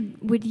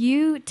would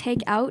you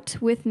take out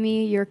with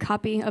me your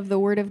copy of the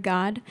Word of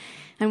God?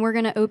 And we're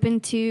going to open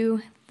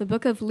to the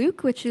book of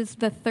Luke, which is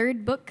the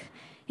third book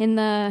in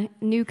the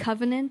New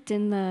Covenant,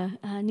 in the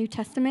New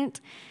Testament.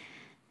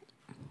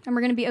 And we're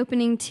going to be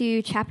opening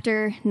to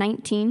chapter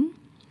 19.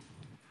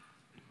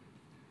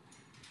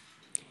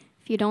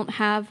 If you don't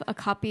have a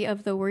copy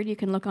of the Word, you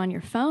can look on your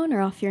phone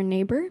or off your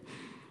neighbor.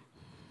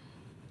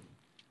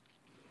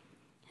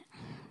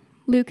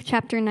 Luke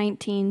chapter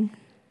 19.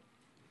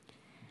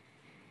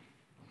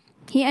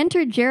 He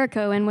entered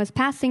Jericho and was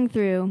passing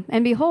through,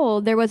 and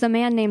behold, there was a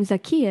man named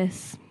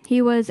Zacchaeus.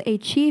 He was a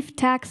chief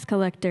tax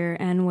collector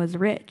and was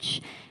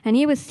rich, and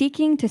he was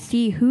seeking to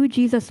see who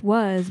Jesus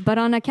was, but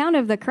on account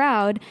of the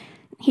crowd,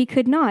 he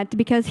could not,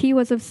 because he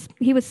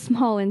was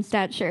small in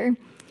stature.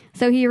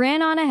 So he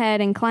ran on ahead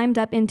and climbed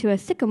up into a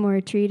sycamore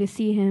tree to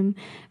see him,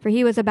 for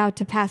he was about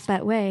to pass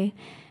that way.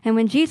 And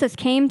when Jesus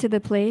came to the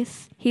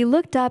place, he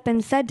looked up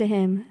and said to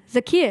him,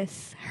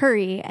 "Zacchaeus,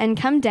 hurry and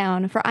come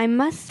down, for I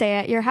must stay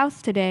at your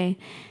house today."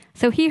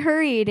 So he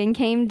hurried and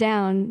came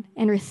down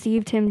and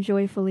received him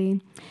joyfully.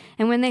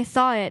 And when they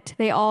saw it,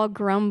 they all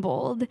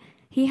grumbled,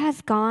 "He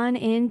has gone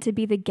in to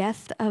be the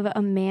guest of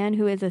a man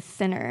who is a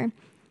sinner."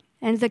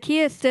 And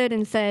Zacchaeus stood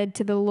and said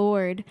to the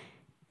Lord,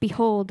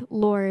 "Behold,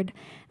 Lord,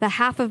 the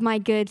half of my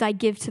goods I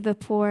give to the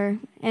poor,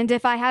 and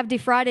if I have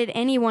defrauded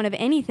anyone of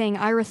anything,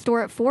 I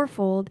restore it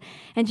fourfold."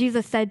 And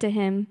Jesus said to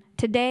him,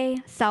 "Today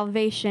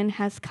salvation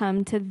has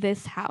come to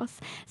this house,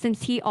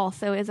 since he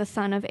also is a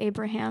son of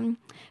Abraham.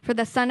 For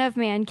the Son of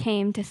Man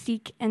came to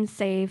seek and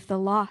save the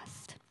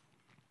lost."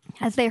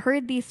 As they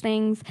heard these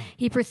things,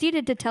 he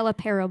proceeded to tell a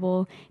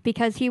parable,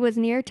 because he was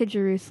near to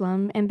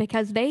Jerusalem, and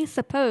because they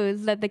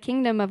supposed that the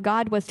kingdom of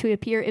God was to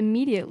appear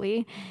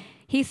immediately.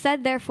 He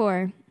said,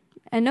 therefore,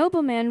 "A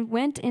nobleman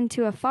went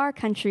into a far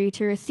country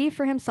to receive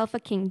for himself a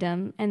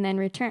kingdom and then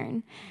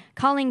return.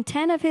 Calling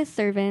 10 of his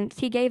servants,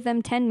 he gave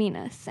them 10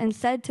 minas and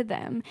said to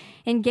them,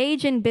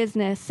 'Engage in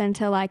business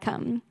until I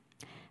come.'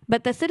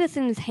 But the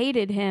citizens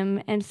hated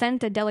him and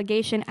sent a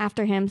delegation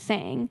after him,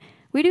 saying,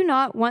 'We do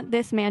not want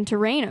this man to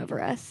reign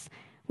over us.'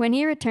 When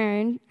he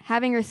returned,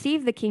 having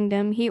received the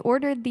kingdom, he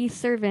ordered these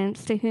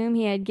servants to whom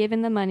he had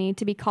given the money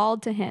to be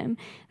called to him,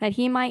 that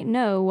he might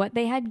know what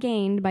they had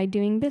gained by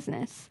doing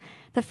business.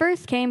 The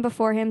first came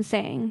before him,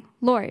 saying,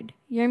 'Lord,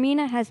 your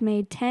mina has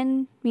made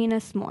 10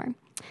 minas more.'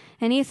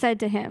 And he said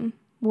to him,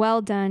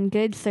 'Well done,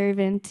 good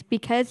servant.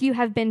 Because you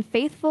have been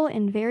faithful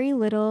in very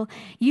little,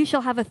 you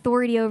shall have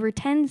authority over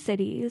 10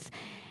 cities.'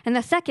 And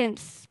the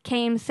second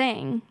came,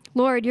 saying,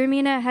 'Lord, your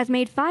mina has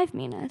made 5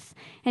 minas.'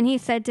 And he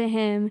said to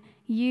him,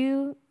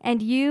 'You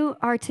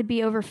are to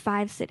be over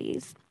 5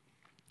 cities.'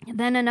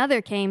 Then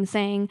another came,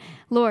 saying,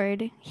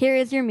 'Lord, here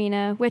is your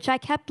mina, which I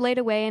kept laid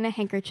away in a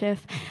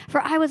handkerchief,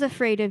 for I was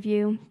afraid of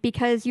you,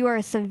 because you are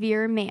a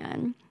severe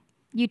man.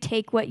 You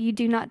take what you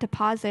do not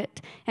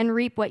deposit, and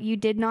reap what you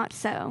did not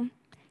sow.'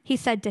 He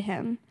said to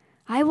him,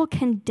 'I will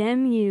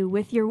condemn you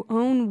with your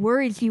own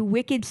words, you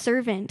wicked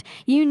servant.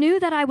 You knew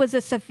that I was a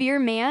severe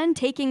man,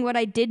 taking what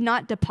I did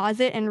not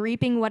deposit and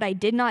reaping what I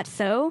did not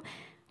sow.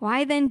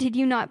 Why then did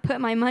you not put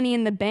my money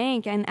in the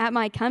bank, and at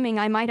my coming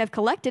I might have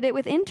collected it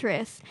with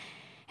interest?'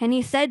 And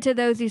he said to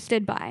those who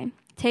stood by,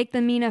 'Take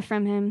the mina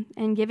from him,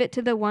 and give it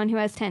to the one who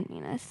has 10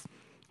 minas.'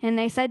 And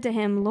they said to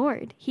him,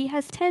 'Lord, he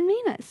has 10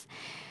 minas.'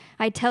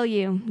 I tell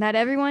you that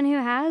everyone who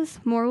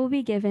has, more will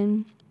be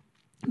given.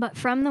 But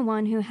from the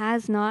one who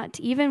has not,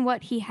 even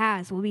what he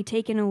has will be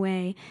taken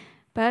away.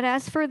 But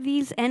as for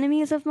these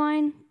enemies of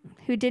mine,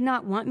 who did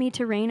not want me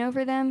to reign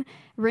over them,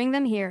 bring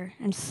them here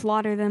and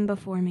slaughter them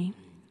before me."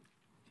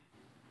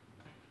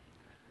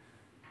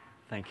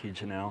 Thank you,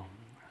 Janelle.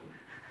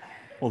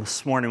 Well,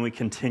 this morning we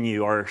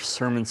continue our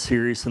sermon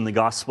series in the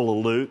Gospel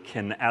of Luke,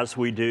 and as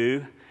we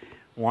do,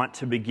 I want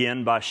to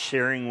begin by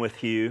sharing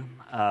with you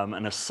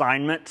an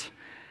assignment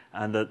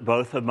that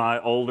both of my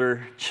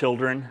older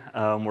children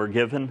were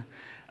given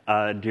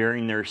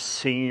during their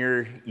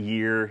senior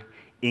year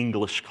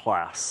English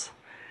class.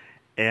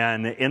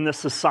 And in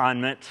this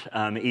assignment,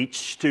 each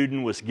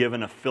student was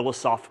given a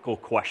philosophical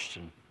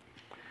question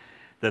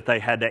that they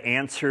had to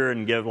answer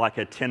and give like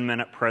a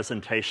 10-minute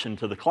presentation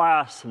to the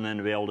class, and then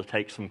to be able to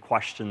take some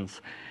questions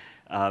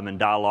and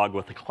dialogue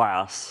with the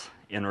class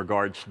in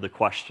regards to the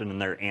question and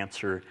their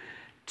answer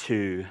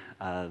to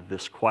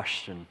this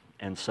question.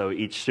 And so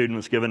each student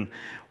was given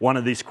one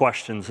of these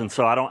questions. And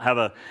so I don't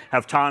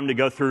have time to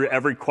go through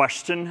every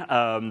question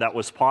that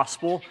was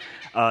possible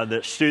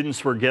that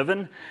students were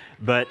given.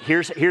 But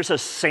here's a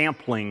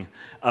sampling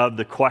of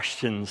the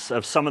questions,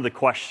 of some of the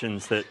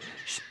questions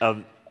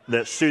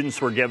that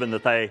students were given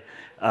that they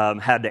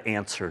had to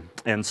answer.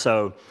 And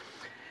so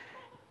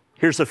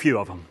here's a few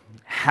of them.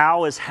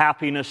 How is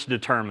happiness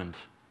determined?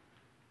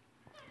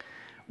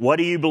 What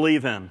do you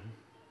believe in?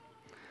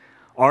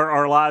 Are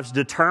our lives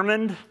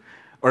determined,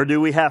 or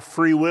do we have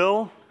free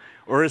will,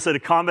 or is it a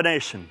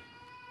combination?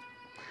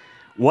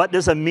 What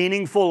does a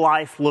meaningful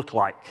life look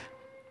like?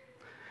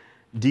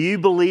 Do you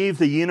believe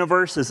the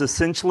universe is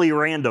essentially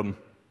random?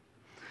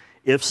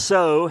 If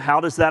so,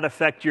 how does that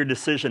affect your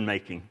decision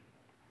making?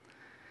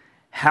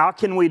 How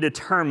can we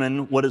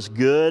determine what is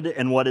good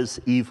and what is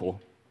evil?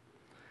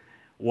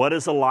 What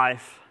is a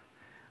life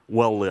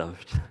well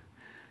lived?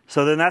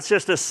 So then that's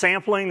just a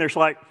sampling. There's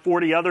like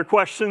 40 other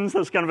questions.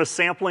 That's kind of a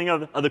sampling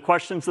of the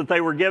questions that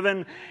they were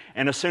given.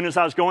 And as soon as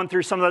I was going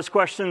through some of those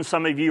questions,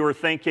 some of you were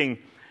thinking,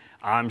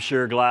 I'm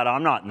sure glad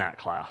I'm not in that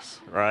class,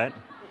 right?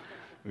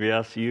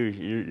 Yes,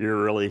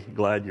 you're really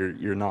glad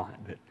you're not.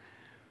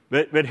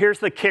 But here's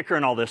the kicker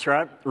in all this,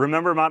 right?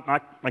 Remember,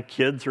 my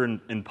kids are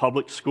in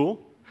public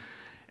school.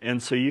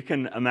 And so you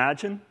can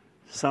imagine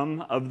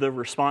some of the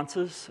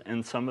responses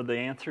and some of the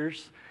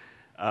answers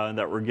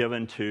that were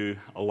given to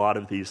a lot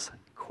of these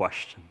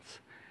questions.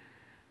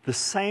 At the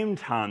same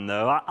time,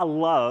 though, I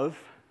love,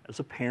 as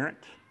a parent,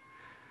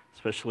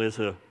 especially as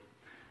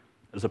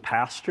a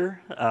pastor,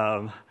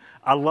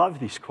 I love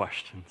these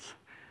questions.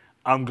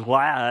 I'm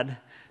glad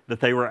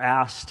that they were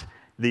asked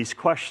these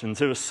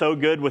questions. It was so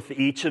good with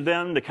each of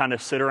them to kind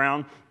of sit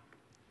around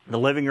the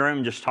living room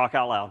and just talk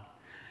out loud.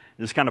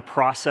 Just kind of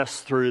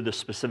process through the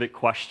specific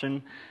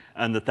question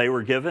that they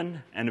were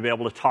given and to be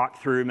able to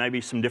talk through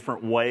maybe some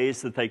different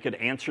ways that they could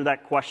answer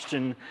that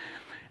question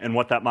and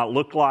what that might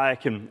look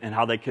like and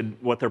how they could,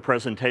 what their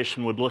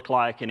presentation would look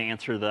like and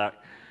answer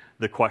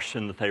the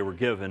question that they were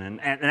given.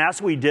 And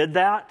as we did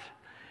that,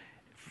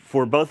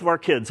 for both of our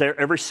kids,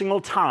 every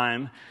single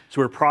time, so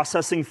we're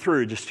processing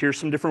through, just here's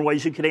some different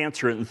ways you could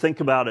answer it and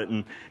think about it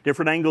and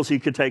different angles you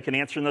could take in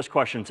answering those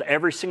questions.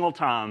 Every single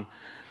time,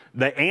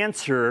 the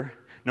answer,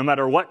 no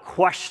matter what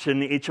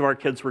question each of our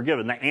kids were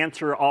given, the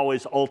answer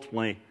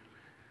ultimately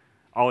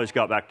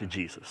got back to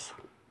Jesus.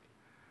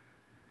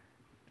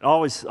 It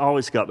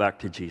always got back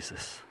to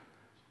Jesus.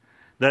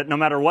 That no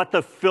matter what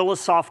the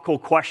philosophical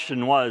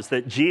question was,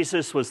 that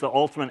Jesus was the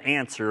ultimate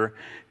answer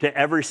to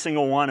every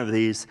single one of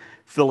these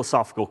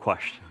philosophical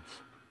questions.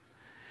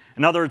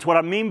 In other words, what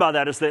I mean by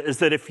that is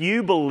that if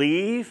you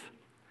believe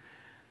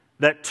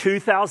that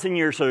 2,000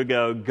 years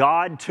ago,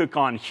 God took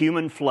on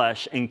human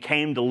flesh and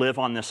came to live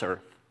on this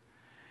earth,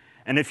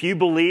 and if you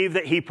believe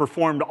that He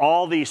performed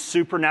all these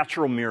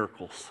supernatural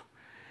miracles,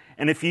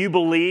 and if you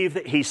believe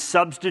that He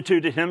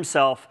substituted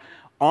Himself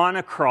on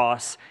a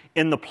cross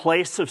in the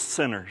place of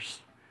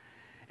sinners,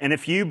 and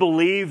if you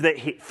believe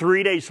that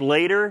 3 days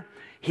later,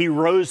 He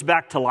rose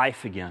back to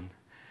life again,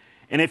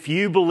 and if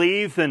you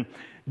believe then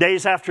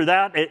days after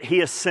that,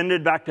 He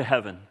ascended back to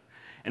heaven,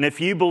 and if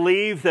you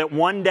believe that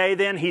one day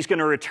then He's going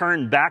to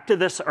return back to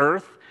this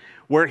earth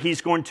where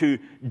He's going to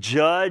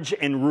judge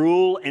and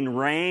rule and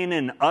reign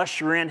and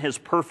usher in His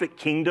perfect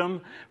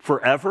kingdom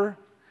forever,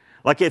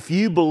 like if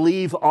you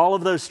believe all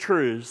of those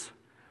truths,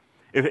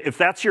 if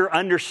that's your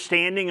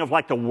understanding of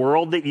like the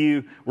world that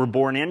you were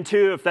born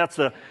into, if that's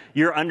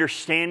your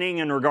understanding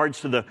in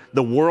regards to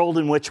the world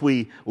in which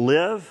we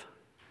live,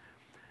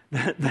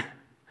 then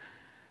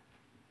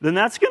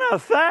that's going to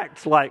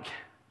affect like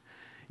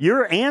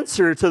your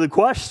answer to the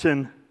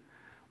question,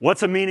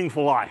 what's a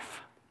meaningful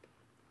life?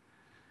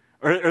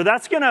 Or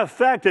that's going to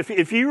affect,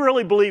 if you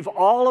really believe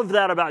all of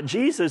that about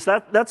Jesus,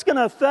 that's going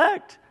to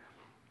affect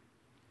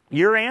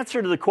your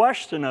answer to the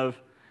question of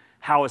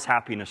how is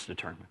happiness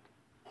determined?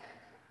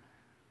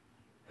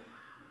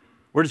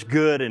 Where does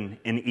good and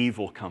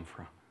evil come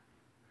from?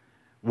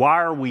 Why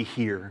are we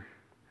here?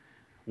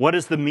 What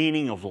is the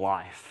meaning of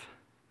life?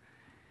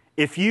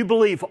 If you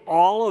believe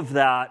all of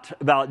that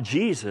about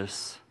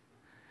Jesus,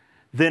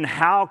 then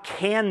how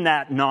can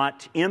that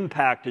not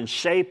impact and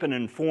shape and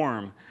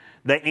inform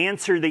the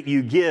answer that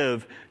you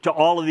give to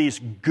all of these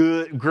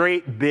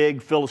great,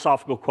 big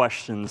philosophical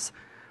questions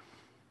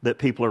that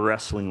people are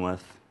wrestling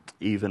with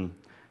even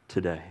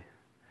today?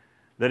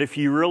 That if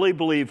you really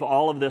believe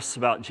all of this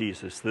about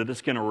Jesus, that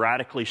it's going to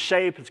radically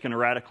shape, it's going to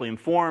radically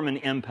inform and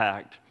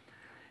impact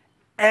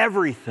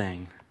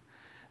everything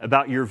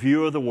about your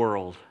view of the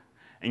world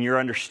and your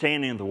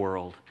understanding of the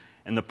world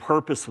and the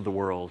purpose of the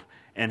world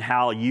and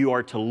how you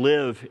are to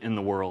live in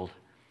the world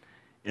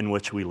in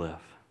which we live.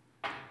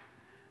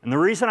 And the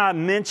reason I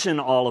mention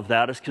all of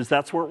that is because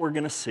that's what we're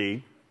going to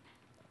see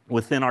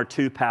within our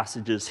two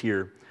passages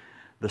here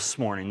this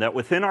morning. That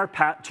within our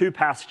two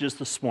passages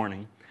this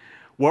morning,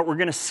 what we're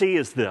going to see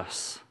is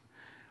this.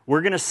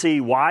 We're going to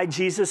see why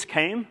Jesus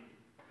came,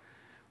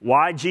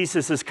 why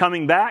Jesus is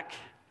coming back,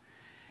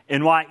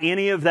 and why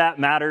any of that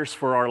matters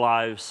for our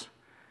lives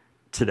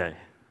today.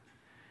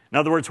 In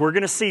other words, we're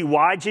going to see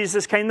why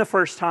Jesus came the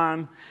first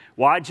time,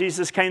 why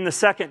Jesus came the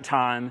second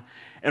time,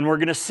 and we're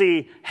going to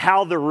see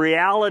how the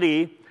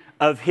reality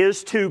of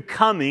His two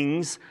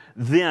comings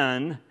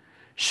then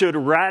should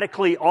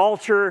radically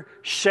alter,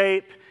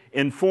 shape,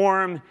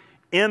 inform,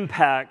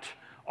 impact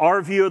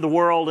our view of the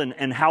world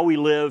and how we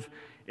live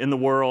in the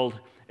world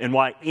and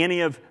why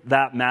any of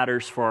that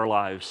matters for our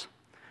lives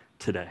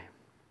today.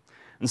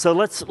 And so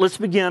let's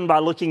begin by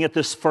looking at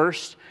this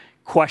first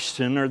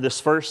question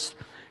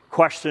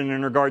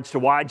in regards to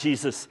why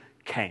Jesus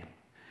came.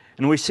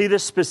 And we see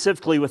this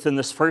specifically within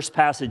this first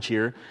passage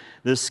here,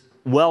 this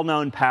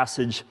well-known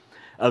passage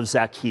of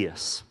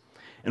Zacchaeus.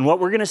 And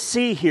what we're going to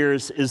see here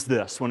is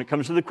this, when it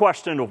comes to the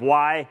question of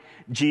why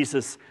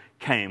Jesus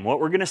came. What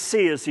we're going to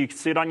see is, you can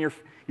see it on your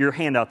your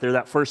handout there,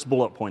 that first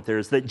bullet point there,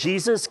 is that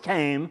Jesus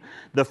came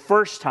the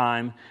first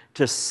time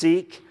to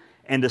seek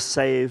and to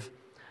save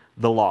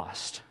the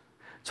lost.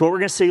 So what we're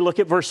going to see, look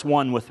at verse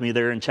 1 with me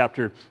there in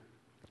chapter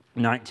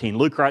 19.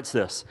 Luke writes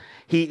this: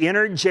 He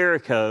entered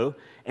Jericho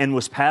and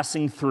was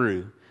passing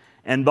through.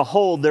 And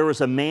behold, there was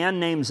a man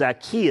named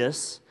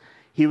Zacchaeus.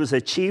 He was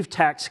a chief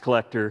tax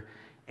collector,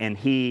 and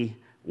he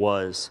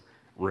was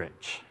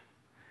rich.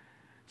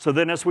 So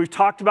then, as we've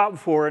talked about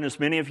before, and as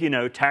many of you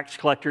know, tax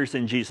collectors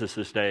in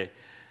Jesus' day,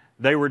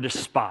 they were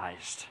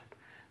despised.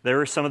 They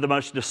were some of the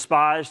most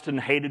despised and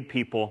hated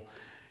people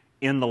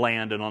in the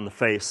land and on the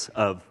face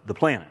of the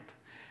planet.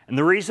 And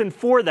the reason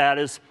for that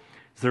is,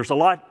 there's a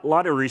lot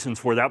of reasons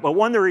for that, but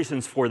one of the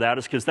reasons for that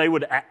is because they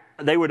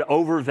would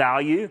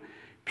overvalue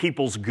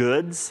people's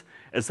goods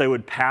as they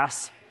would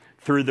pass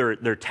through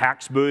their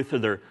tax booth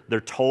or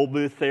their toll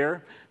booth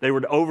there. They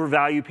would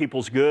overvalue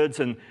people's goods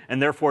and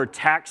therefore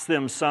tax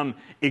them some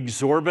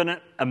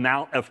exorbitant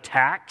amount of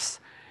tax.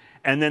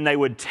 And then they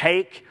would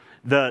take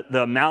the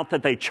amount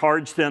that they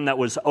charged them that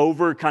was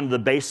over kind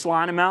of the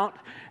baseline amount,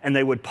 and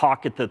they would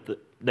pocket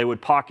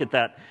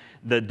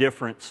the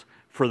difference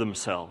for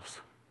themselves.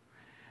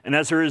 And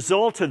as a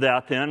result of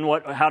that, then,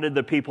 how did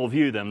the people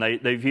view them?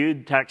 They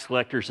viewed tax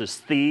collectors as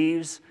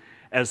thieves,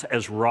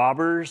 as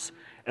robbers,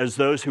 as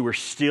those who were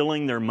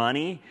stealing their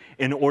money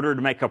in order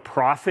to make a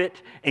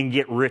profit and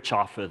get rich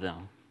off of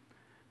them.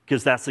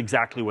 Because that's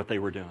exactly what they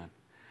were doing.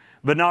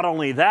 But not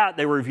only that,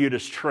 they were viewed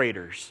as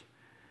traitors.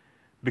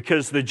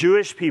 Because the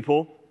Jewish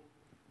people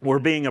were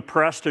being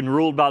oppressed and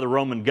ruled by the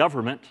Roman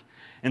government.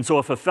 And so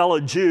if a fellow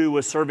Jew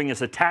was serving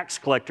as a tax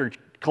collector,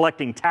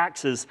 collecting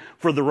taxes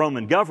for the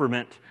Roman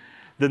government,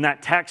 then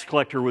that tax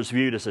collector was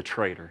viewed as a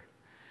traitor.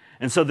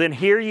 And so then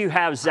here you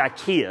have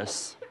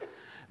Zacchaeus,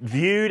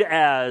 viewed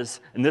as,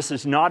 and this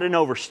is not an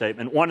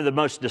overstatement, one of the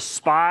most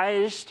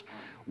despised,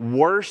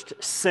 worst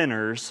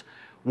sinners,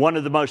 one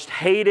of the most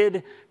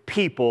hated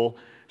people,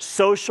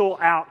 social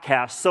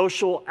outcast,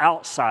 social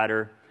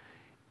outsider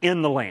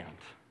in the land.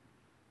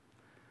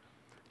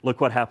 Look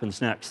what happens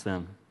next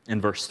then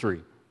in verse 3.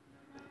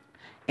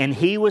 And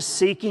he was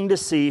seeking to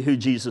see who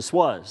Jesus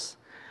was,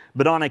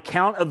 but on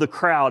account of the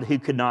crowd he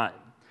could not,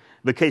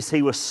 because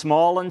he was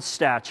small in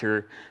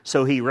stature.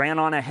 So he ran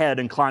on ahead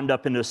and climbed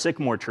up into a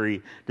sycamore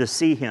tree to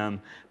see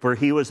him, for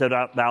he was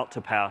about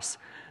to pass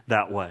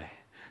that way.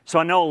 So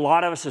I know a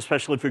lot of us,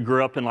 especially if we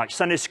grew up in like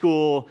Sunday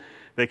school,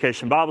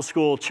 Vacation Bible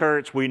School,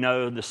 church, we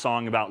know the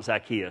song about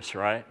Zacchaeus,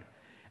 right?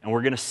 And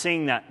we're going to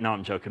sing that. No,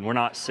 I'm joking. We're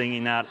not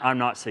singing that. I'm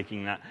not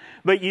singing that.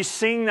 But you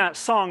sing that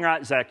song,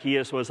 right?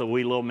 Zacchaeus was a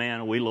wee little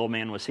man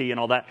was he, and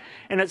all that.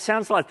 And it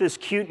sounds like this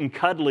cute and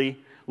cuddly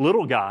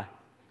little guy,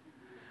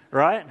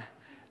 right?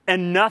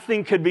 And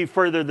nothing could be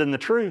further than the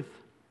truth.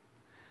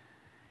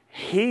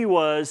 He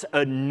was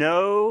a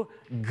no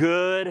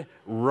good,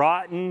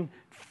 rotten,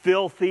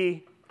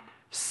 filthy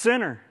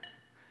sinner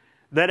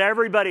that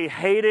everybody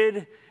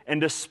hated and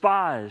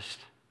despised.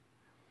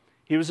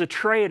 He was a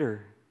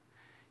traitor.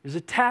 He was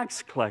a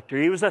tax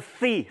collector. He was a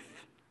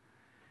thief.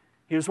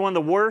 He was one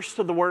of the worst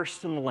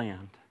in the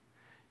land.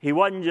 He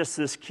wasn't just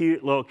this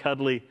cute, little,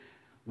 cuddly,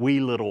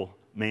 wee little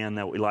man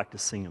that we like to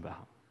sing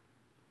about.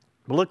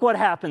 But look what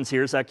happens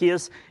here.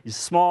 Zacchaeus, he's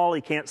small, he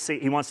can't see,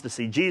 he wants to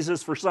see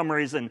Jesus for some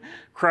reason.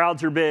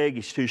 Crowds are big,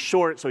 he's too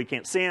short, so he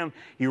can't see him.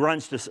 He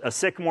runs to a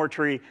sycamore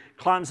tree,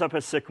 climbs up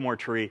a sycamore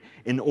tree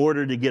in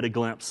order to get a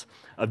glimpse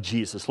of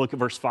Jesus. Look at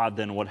verse 5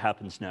 then, what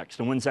happens next.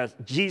 And when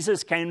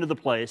Jesus came to the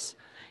place,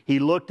 he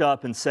looked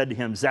up and said to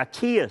him,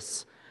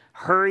 Zacchaeus,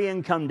 hurry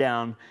and come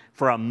down,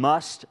 for I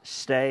must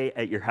stay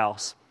at your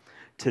house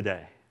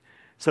today.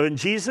 So in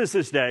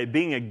Jesus' day,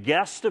 being a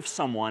guest of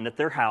someone at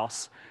their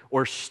house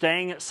or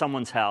staying at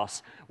someone's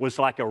house was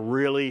like a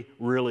really,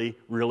 really,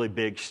 really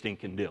big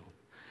stinking deal.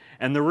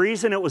 And the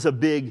reason it was a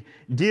big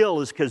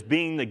deal is because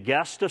being the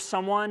guest of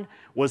someone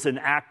was an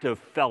act of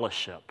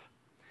fellowship.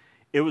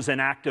 It was an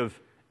act of,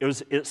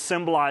 it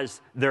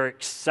symbolized their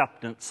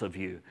acceptance of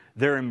you,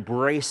 their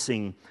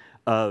embracing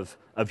of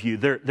you,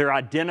 their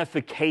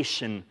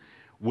identification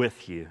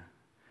with you.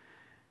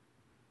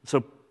 So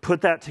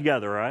put that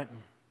together, right?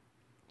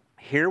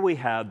 Here we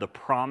have the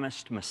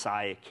promised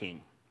Messiah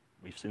King.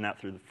 We've seen that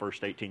through the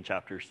first 18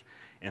 chapters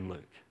in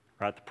Luke,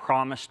 right? The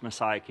promised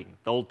Messiah King.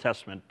 The Old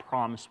Testament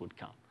promise would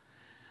come.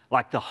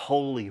 Like the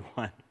Holy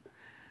One,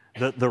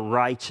 the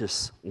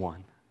righteous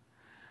one,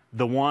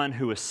 the one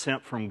who was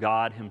sent from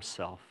God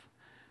himself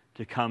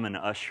to come and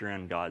usher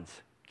in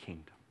God's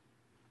kingdom.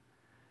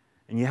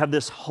 And you have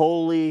this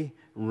holy,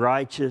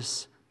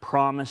 righteous,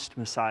 promised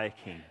Messiah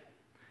King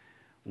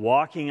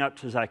walking up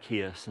to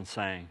Zacchaeus and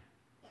saying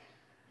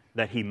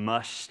that he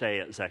must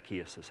stay at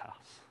Zacchaeus'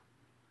 house.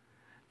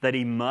 That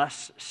he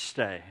must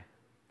stay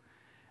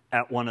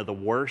at one of the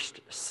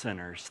worst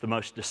sinners, the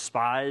most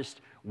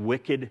despised,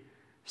 wicked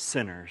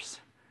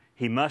sinners.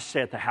 He must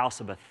stay at the house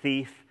of a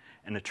thief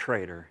and a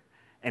traitor,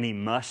 and he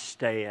must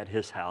stay at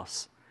his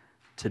house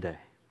today.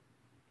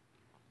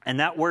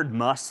 And that word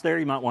must there,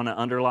 you might want to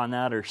underline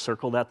that or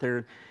circle that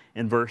there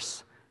in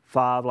verse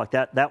 5. Like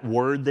that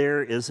word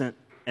there isn't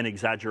an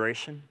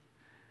exaggeration.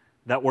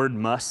 That word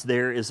must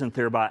there isn't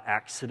there by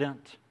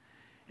accident.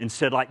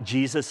 Instead, like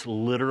Jesus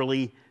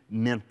literally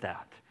meant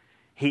that.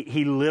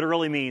 He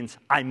literally means,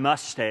 I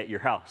must stay at your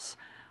house.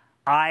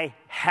 I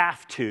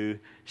have to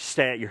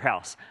stay at your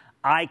house.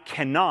 I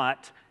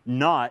cannot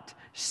not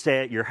stay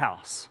at your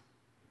house.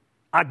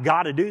 I've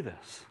got to do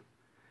this.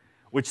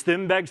 Which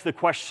then begs the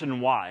question,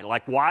 why?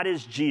 Like, why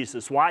does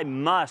Jesus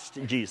have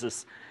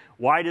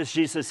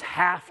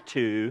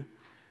to,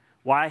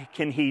 why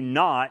can he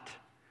not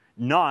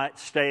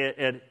stay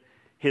at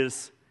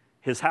his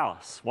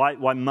house?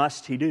 Why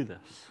must he do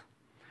this?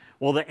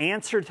 Well, the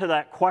answer to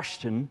that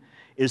question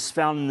is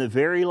found in the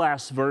very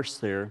last verse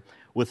there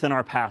within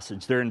our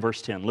passage, there in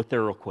verse 10. Look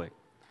there real quick.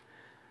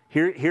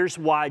 Here's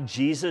why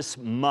Jesus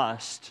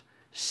must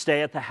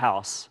stay at the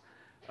house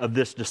of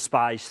this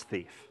despised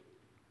thief.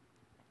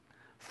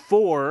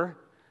 For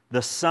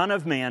the Son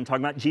of Man,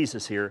 talking about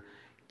Jesus here,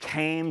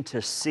 came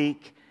to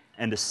seek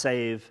and to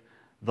save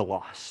the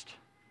lost.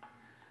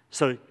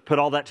 So put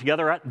all that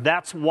together, right?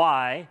 That's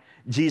why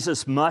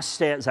Jesus must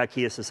stay at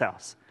Zacchaeus'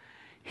 house.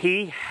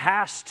 He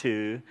has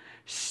to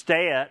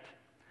stay at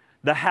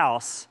the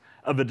house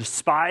of a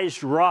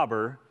despised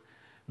robber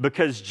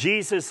because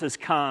Jesus has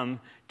come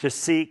to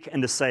seek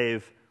and to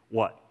save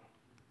what?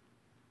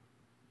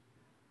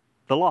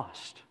 The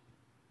lost.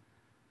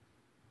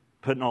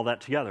 Putting all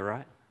that together,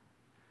 right?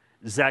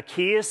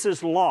 Zacchaeus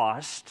is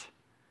lost.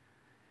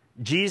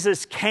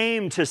 Jesus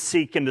came to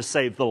seek and to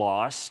save the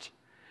lost.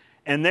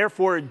 And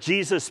therefore,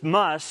 Jesus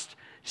must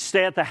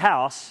stay at the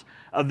house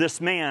of this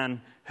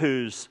man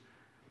who's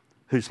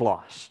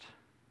lost.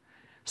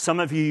 Some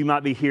of you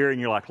might be here and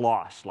you're like,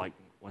 lost. Like,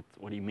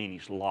 what do you mean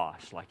he's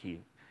lost? Like he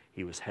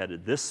was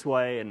headed this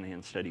way and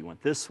instead he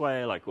went this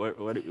way? Like,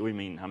 what do you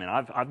mean? I mean,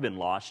 I've been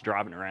lost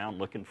driving around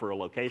looking for a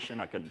location.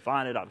 I couldn't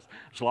find it. I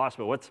was lost.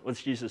 But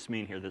what's Jesus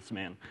mean here? This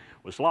man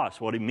was lost.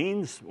 What he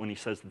means when he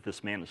says that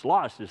this man is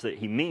lost is that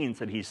he means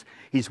that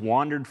he's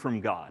wandered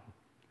from God.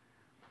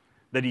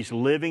 That he's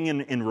living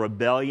in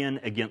rebellion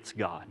against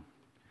God.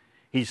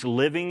 He's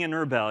living in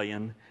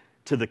rebellion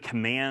to the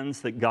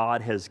commands that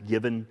God has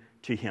given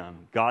to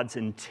him, God's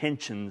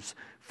intentions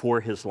for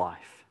his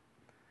life.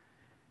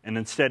 And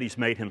instead, he's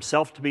made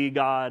himself to be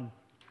God.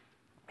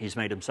 He's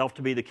made himself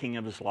to be the king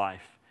of his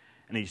life.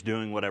 And he's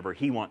doing whatever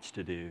he wants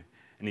to do.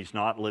 And he's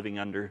not living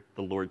under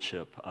the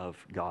lordship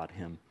of God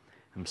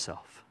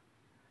himself.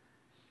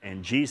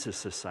 And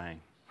Jesus is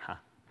saying,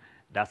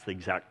 that's the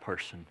exact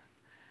person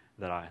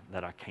that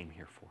I came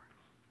here for.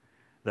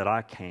 That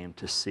I came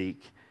to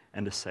seek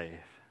and to save.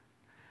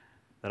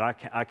 That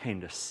I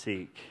came to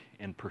seek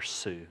and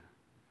pursue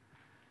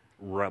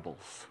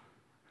rebels,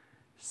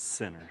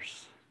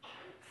 sinners,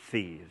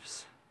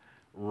 thieves,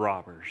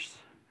 robbers,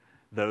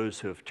 those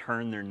who have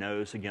turned their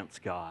nose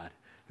against God,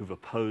 who've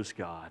opposed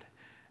God,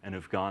 and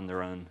have gone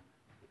their own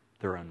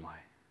way.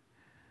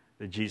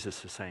 That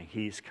Jesus is saying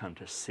he's come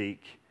to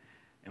seek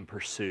and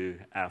pursue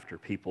after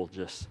people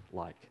just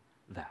like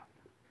that.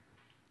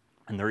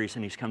 And the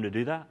reason he's come to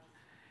do that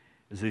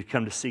is he's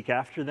come to seek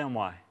after them.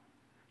 Why?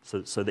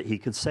 So that he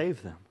could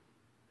save them.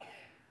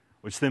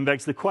 Which then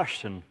begs the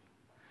question,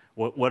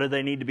 what do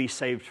they need to be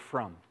saved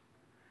from?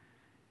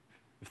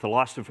 If the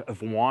lost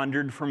have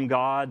wandered from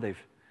God,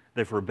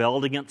 they've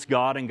rebelled against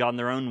God and gone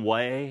their own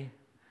way,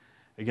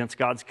 against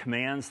God's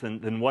commands,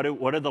 then what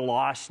do the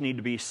lost need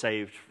to be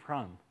saved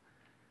from?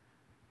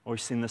 Well,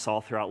 we've seen this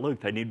all throughout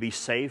Luke. They need to be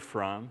saved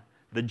from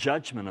the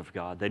judgment of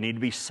God. They need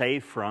to be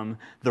saved from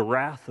the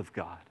wrath of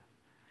God.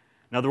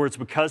 In other words,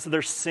 because of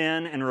their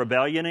sin and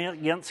rebellion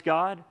against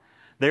God,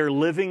 they're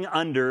living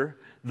under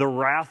the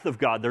wrath of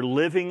God. They're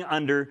living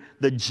under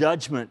the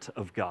judgment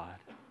of God.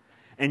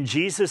 And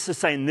Jesus is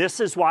saying this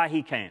is why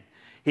he came.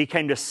 He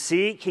came to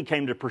seek, he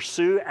came to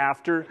pursue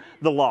after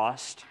the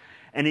lost,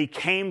 and he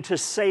came to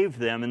save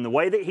them. And the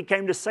way that he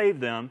came to save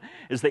them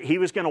is that he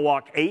was going to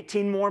walk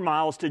 18 more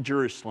miles to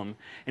Jerusalem,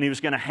 and he was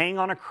going to hang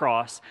on a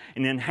cross.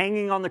 And in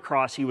hanging on the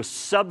cross, he was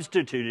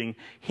substituting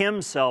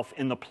himself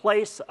in the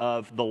place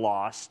of the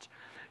lost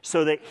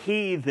so that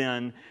he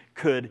then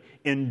could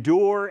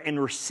endure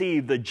and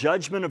receive the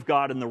judgment of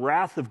God and the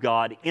wrath of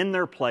God in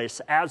their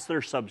place as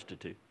their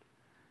substitute.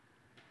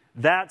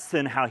 That's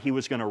then how he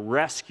was going to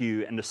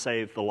rescue and to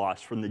save the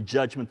lost from the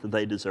judgment that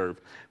they deserve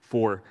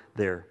for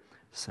their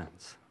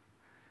sins.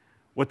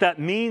 What that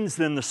means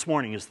then this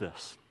morning is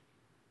this.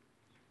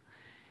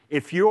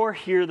 If you're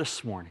here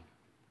this morning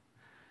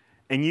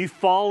and you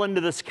fall into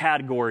this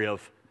category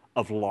of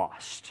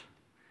lost,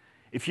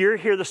 if you're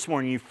here this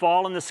morning, you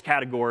fall in this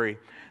category,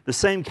 the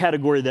same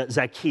category that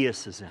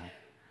Zacchaeus is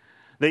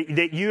in.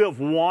 That you have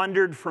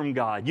wandered from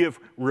God. You have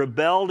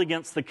rebelled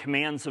against the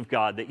commands of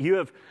God. That you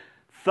have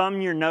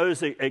thumbed your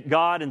nose at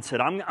God and said,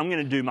 I'm going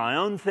to do my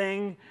own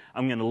thing.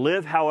 I'm going to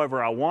live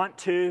however I want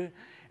to.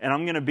 And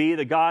I'm going to be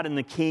the God and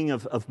the King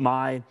of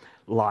my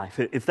life.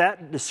 If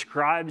that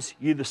describes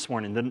you this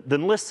morning,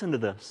 then listen to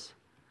this.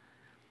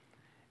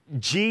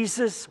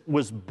 Jesus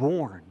was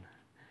born.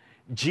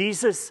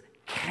 Jesus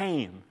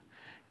came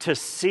to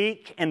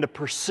seek and to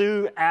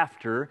pursue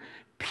after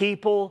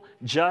people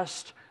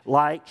just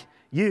like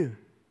you.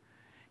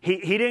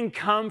 He didn't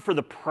come for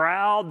the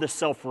proud, the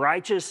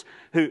self-righteous,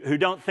 who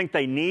don't think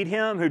they need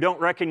him, who don't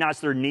recognize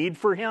their need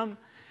for him.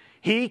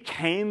 He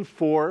came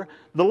for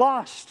the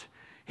lost.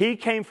 He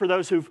came for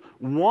those who've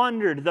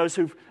wandered, those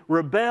who've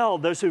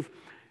rebelled, those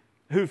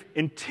who've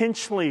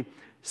intentionally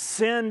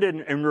sinned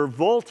and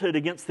revolted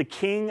against the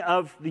King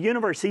of the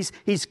universe.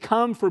 He's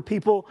come for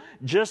people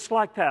just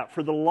like that,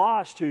 for the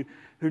lost who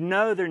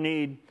know their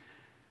need,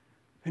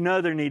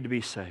 to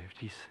be saved.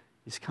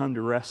 He's come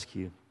to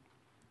rescue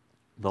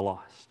the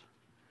lost.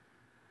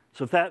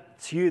 So if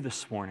that's you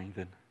this morning,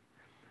 then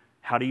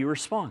how do you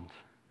respond?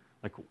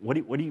 Like, what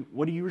do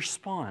you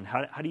respond?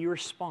 How do you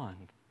respond?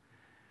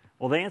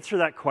 Well, the answer to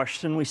that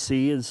question we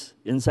see is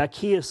in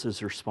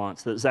Zacchaeus'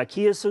 response. That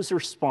Zacchaeus'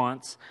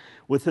 response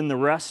within the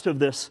rest of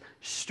this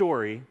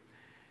story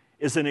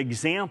is an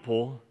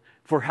example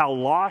for how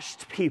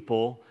lost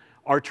people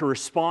are to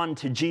respond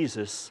to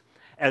Jesus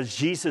as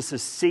Jesus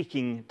is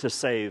seeking to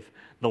save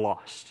the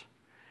lost.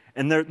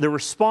 And the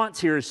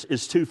response here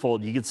is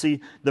twofold. You can see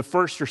the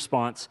first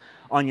response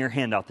on your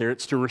handout there.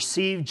 It's to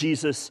receive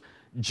Jesus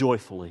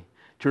joyfully.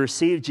 To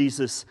receive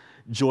Jesus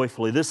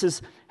joyfully. This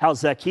is how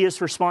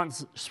Zacchaeus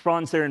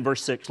responds there in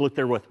verse 6. Look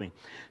there with me. It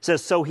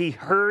says, so he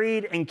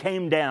hurried and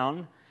came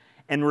down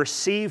and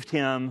received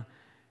him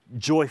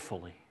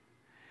joyfully.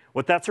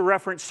 What that's a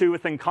reference to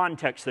within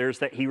context there is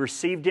that he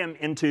received him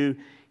into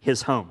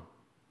his home,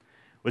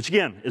 which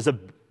again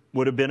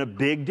would have been a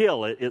big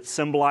deal. It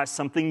symbolized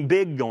something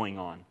big going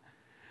on.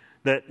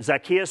 That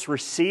Zacchaeus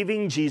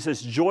receiving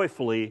Jesus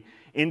joyfully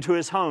into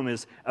his home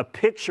is a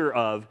picture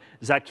of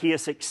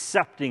Zacchaeus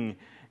accepting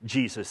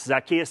Jesus,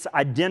 Zacchaeus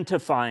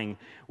identifying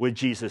with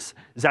Jesus,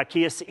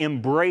 Zacchaeus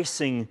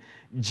embracing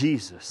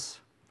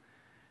Jesus.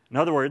 In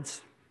other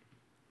words,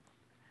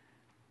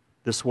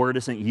 this word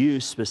isn't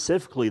used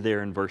specifically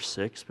there in verse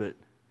 6, but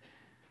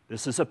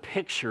this is a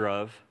picture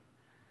of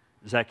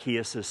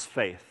Zacchaeus'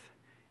 faith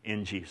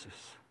in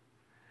Jesus.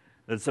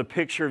 It's a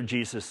picture of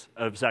Jesus,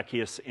 of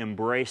Zacchaeus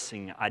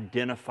embracing,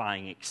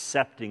 identifying,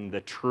 accepting the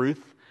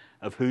truth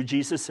of who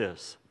Jesus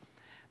is.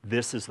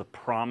 This is the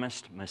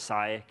promised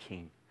Messiah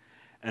King.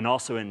 And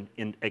also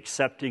in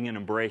accepting and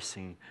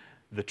embracing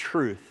the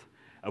truth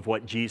of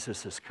what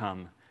Jesus has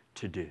come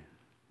to do,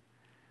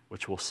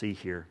 which we'll see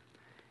here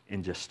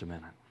in just a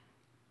minute.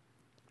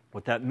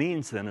 What that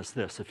means then is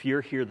this. If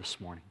you're here this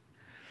morning,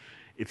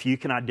 if you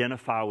can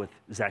identify with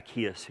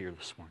Zacchaeus here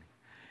this morning,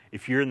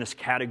 if you're in this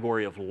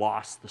category of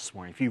lost this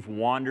morning, if you've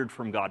wandered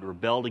from God,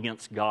 rebelled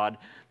against God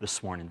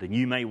this morning, then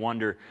you may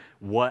wonder,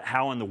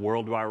 how in the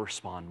world do I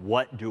respond?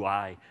 What do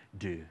I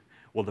do?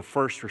 Well, the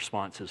first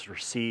response is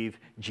receive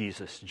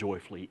Jesus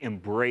joyfully.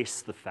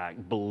 Embrace the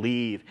fact,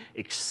 believe,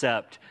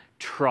 accept,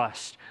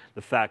 trust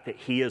the fact that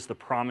He is the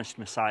promised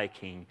Messiah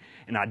King,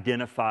 and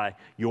identify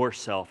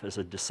yourself as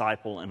a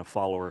disciple and a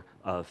follower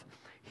of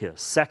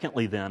His.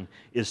 Secondly, then,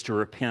 is to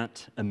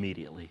repent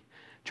immediately.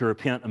 To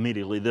repent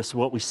immediately. This is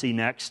what we see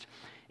next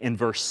in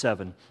verse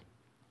 7.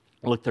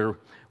 Look there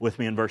with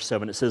me in verse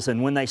 7. It says,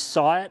 and when they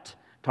saw it,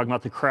 talking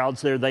about the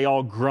crowds there, they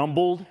all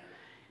grumbled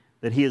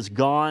that he has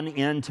gone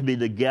in to be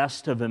the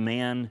guest of a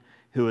man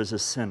who is a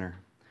sinner.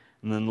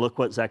 And then look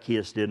what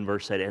Zacchaeus did in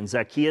verse 8. And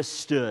Zacchaeus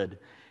stood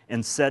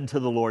and said to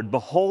the Lord,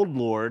 behold,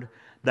 Lord,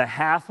 the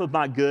half of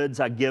my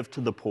goods I give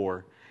to the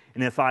poor.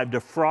 And if I've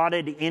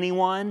defrauded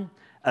anyone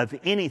of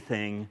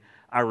anything,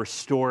 I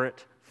restore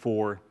it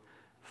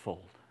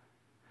fourfold.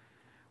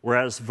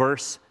 Whereas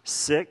verse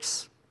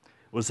 6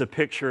 was a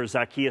picture of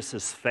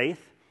Zacchaeus'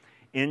 faith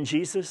in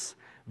Jesus,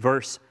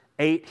 verse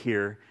 8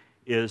 here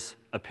is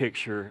a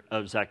picture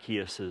of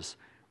Zacchaeus'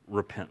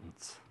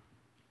 repentance.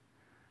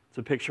 It's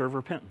a picture of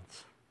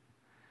repentance.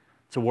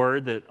 It's a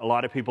word that a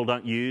lot of people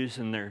don't use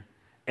in their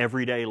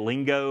everyday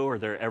lingo or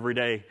their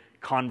everyday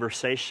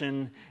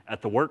conversation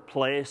at the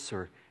workplace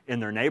or in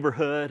their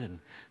neighborhood and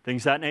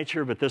things of that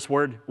nature. But this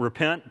word,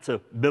 repent, it's a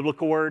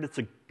biblical word. It's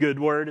a good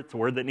word. It's a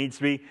word that needs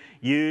to be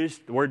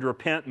used. The word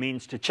repent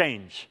means to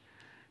change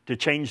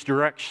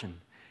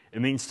direction.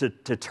 It means to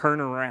turn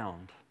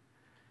around.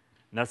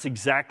 And that's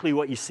exactly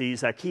what you see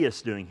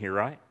Zacchaeus doing here,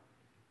 right?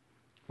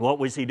 What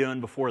was he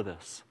doing before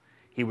this?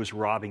 He was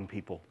robbing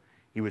people.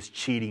 He was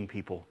cheating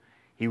people.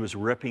 He was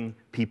ripping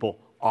people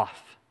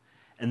off.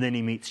 And then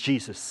he meets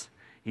Jesus.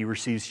 He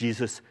receives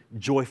Jesus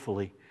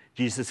joyfully.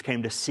 Jesus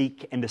came to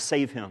seek and to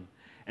save him.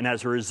 And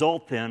as a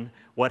result then,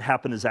 what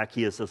happened to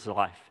Zacchaeus'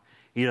 life?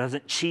 He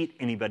doesn't cheat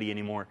anybody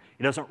anymore.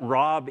 He doesn't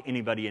rob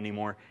anybody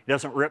anymore. He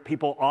doesn't rip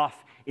people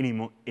off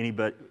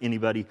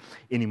anybody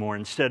anymore.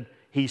 Instead,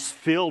 he's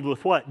filled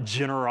with what?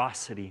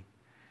 Generosity.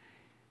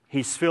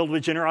 He's filled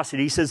with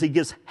generosity. He says he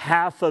gives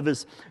half of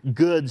his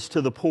goods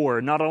to the poor.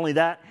 Not only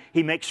that,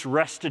 he makes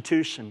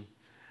restitution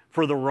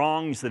for the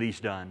wrongs that he's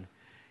done.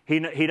 He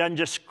doesn't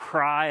just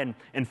cry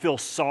and feel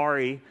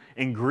sorry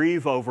and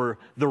grieve over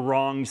the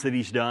wrongs that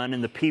he's done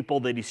and the people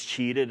that he's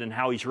cheated and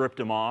how he's ripped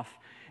them off.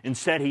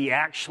 Instead, he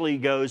actually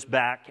goes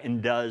back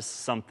and does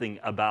something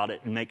about it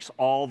and makes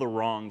all the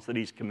wrongs that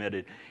he's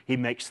committed, he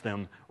makes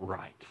them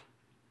right.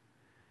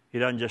 He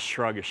doesn't just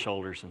shrug his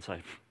shoulders and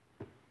say,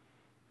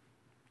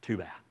 too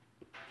bad.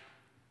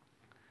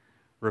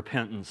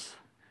 Repentance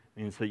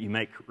means that you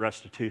make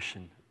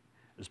restitution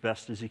as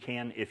best as you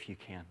can, if you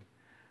can,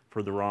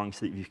 for the wrongs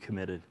that you've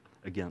committed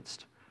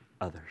against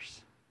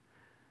others.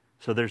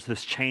 So there's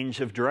this change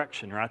of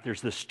direction, right?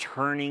 There's this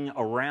turning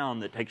around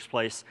that takes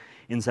place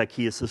in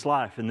Zacchaeus'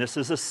 life. And this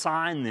is a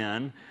sign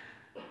then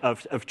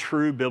of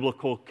true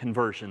biblical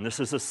conversion. This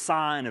is a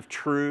sign of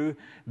true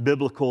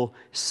biblical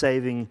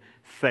saving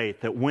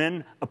faith. That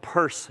when a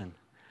person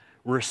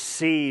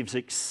receives,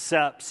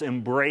 accepts,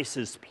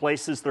 embraces,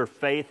 places their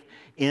faith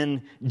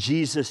in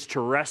Jesus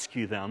to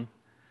rescue them,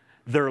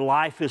 their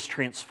life is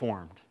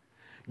transformed.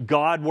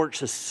 God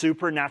works a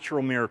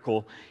supernatural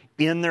miracle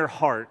in their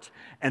heart,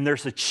 and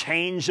there's a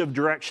change of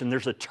direction.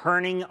 There's a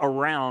turning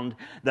around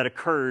that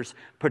occurs,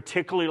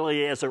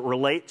 particularly as it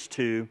relates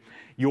to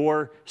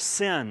your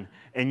sin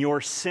and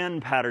your sin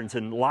patterns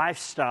and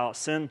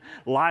sin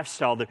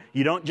lifestyle. That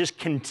you don't just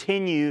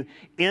continue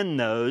in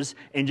those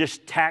and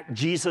just tack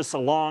Jesus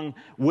along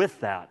with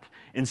that.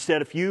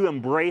 Instead, if you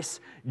embrace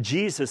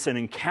Jesus and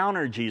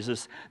encounter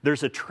Jesus,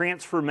 there's a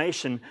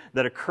transformation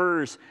that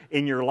occurs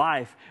in your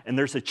life, and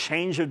there's a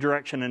change of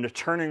direction and a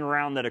turning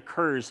around that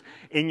occurs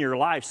in your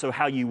life. So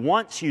how you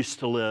once used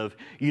to live,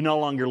 you no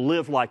longer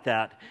live like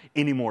that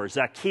anymore.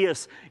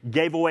 Zacchaeus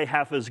gave away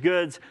half of his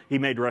goods. He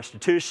made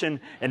restitution,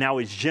 and now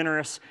he's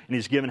generous, and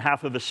he's given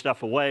half of his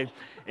stuff away,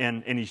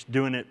 and he's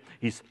doing it.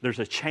 There's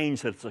a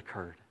change that's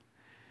occurred.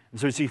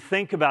 And so as you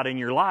think about in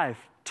your life,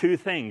 two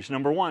things.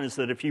 Number one is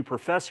that if you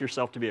profess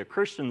yourself to be a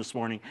Christian this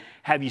morning,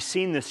 have you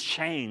seen this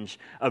change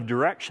of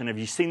direction? Have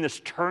you seen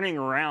this turning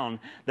around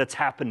that's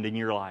happened in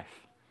your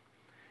life?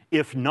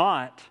 If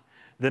not,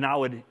 then I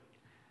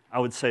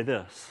would say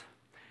this.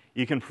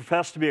 You can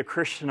profess to be a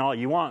Christian all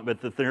you want, but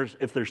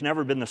if there's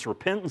never been this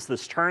repentance,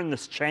 this turn,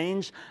 this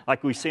change,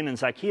 like we've seen in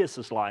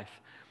Zacchaeus' life,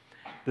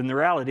 then the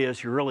reality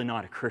is you're really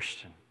not a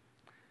Christian.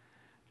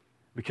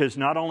 Because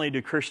not only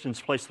do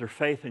Christians place their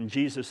faith in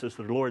Jesus as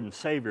their Lord and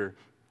Savior,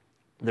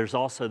 there's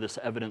also this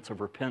evidence of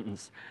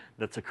repentance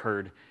that's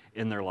occurred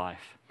in their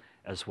life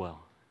as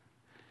well.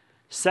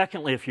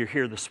 Secondly, if you're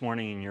here this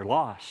morning and you're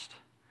lost,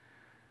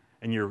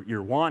 and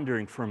you're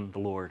wandering from the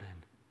Lord,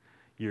 and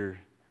you're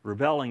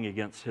rebelling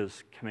against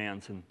His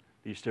commands in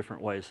these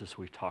different ways as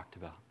we've talked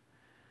about,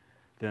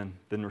 then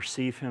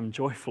receive Him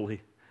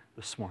joyfully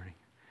this morning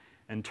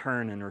and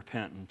turn and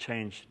repent and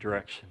change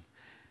direction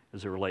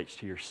as it relates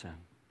to your sin.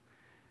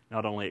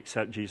 Not only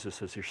accept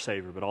Jesus as your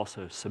Savior, but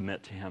also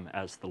submit to Him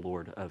as the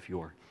Lord of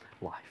your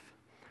life.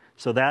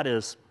 So that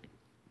is,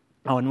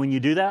 and when you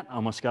do that, I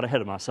almost got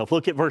ahead of myself.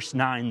 Look at verse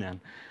 9 then.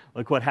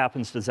 Look what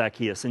happens to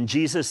Zacchaeus. And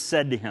Jesus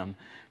said to him,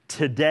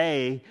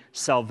 "Today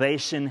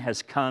salvation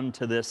has come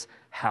to this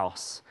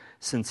house,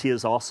 since he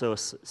is also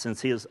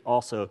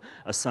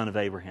a son of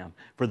Abraham.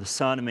 For the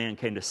Son of Man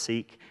came to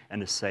seek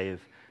and to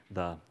save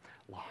the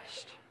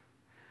lost."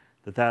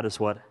 That is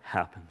what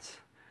happens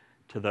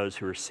to those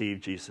who receive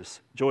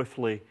Jesus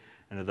joyfully,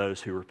 and to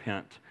those who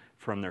repent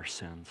from their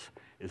sins,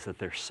 is that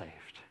they're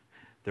saved.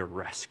 They're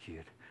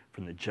rescued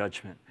from the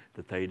judgment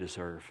that they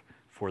deserve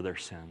for their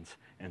sins,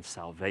 and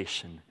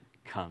salvation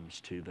comes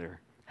to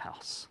their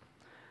house.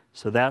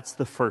 So that's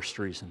the first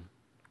reason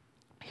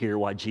here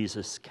why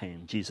Jesus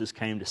came. Jesus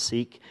came to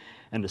seek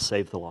and to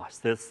save the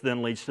lost. This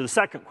then leads to the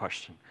second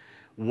question.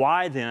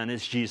 Why then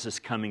is Jesus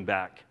coming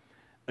back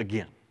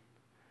again?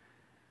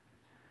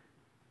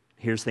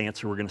 Here's the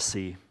answer we're going to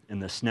see in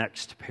this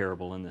next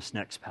parable, in this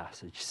next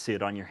passage. See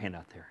it on your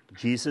handout there.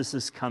 Jesus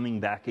is coming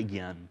back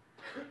again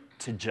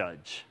to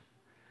judge.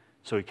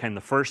 So He came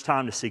the first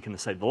time to seek and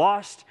to save the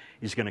lost.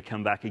 He's going to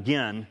come back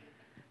again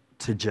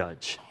to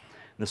judge.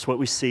 And this is what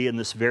we see in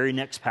this very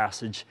next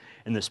passage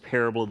in this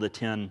parable of the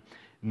 10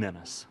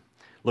 minas.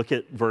 Look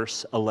at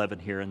verse 11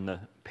 here in the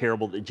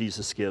parable that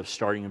Jesus gives,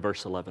 starting in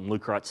verse 11.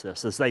 Luke writes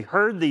this: "As they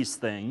heard these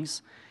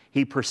things,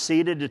 He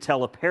proceeded to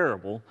tell a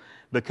parable,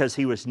 because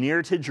He was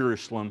near to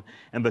Jerusalem,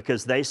 and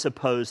because they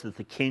supposed that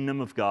the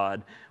kingdom of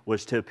God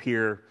was to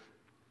appear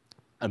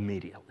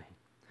immediately."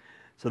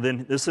 So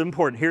then, this is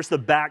important. Here's the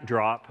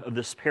backdrop of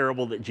this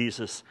parable that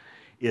Jesus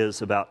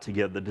is about to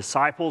give. The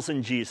disciples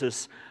and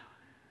Jesus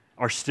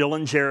are still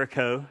in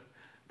Jericho.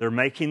 They're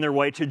making their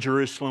way to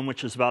Jerusalem,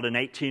 which is about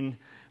 18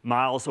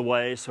 miles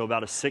away, so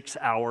about a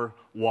 6-hour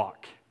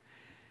walk.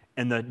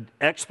 And the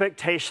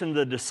expectation of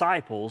the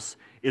disciples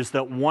is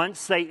that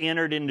once they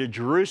entered into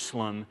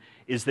Jerusalem,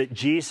 is that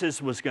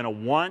Jesus was going to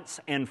once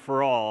and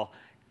for all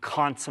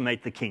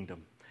consummate the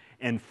kingdom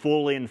and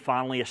fully and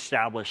finally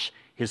establish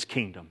His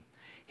kingdom.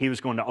 He was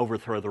going to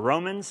overthrow the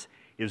Romans.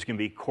 He was going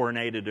to be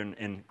coronated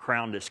and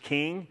crowned as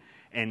king.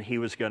 And He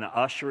was going to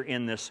usher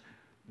in this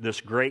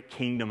great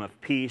kingdom of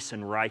peace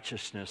and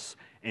righteousness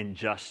and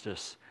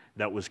justice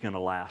that was going to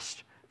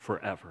last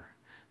forever.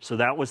 So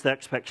that was the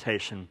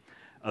expectation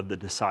of the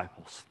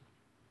disciples.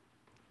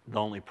 The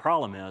only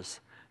problem is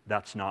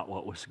that's not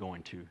what was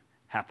going to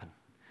happen.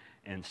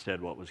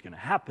 Instead, what was going to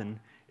happen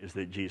is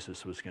that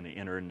Jesus was going to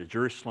enter into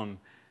Jerusalem.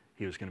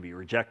 He was going to be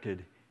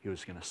rejected. He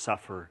was going to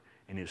suffer,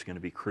 and He was going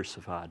to be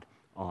crucified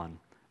on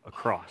a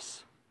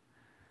cross.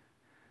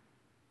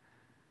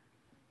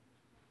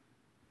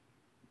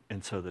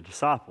 And so the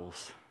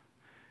disciples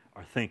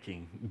are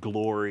thinking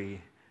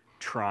glory,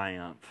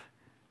 triumph,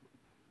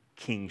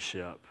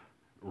 kingship,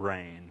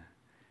 reign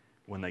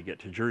when they get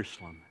to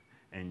Jerusalem.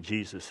 And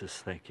Jesus is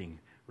thinking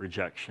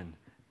rejection,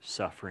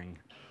 suffering,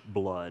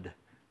 blood,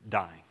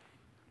 dying.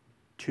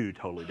 Two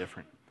totally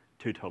different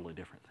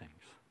things.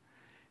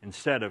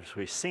 Instead, as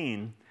we've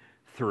seen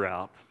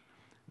throughout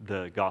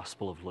the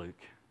Gospel of Luke,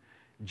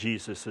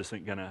 Jesus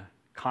isn't going to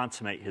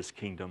consummate his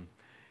kingdom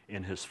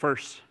in his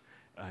first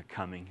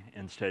coming.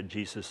 Instead,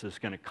 Jesus is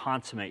going to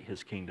consummate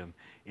his kingdom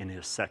in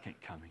his second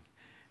coming.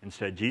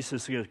 Instead,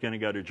 Jesus is going to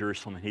go to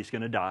Jerusalem and he's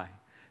going to die.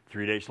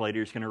 3 days later,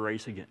 he's going to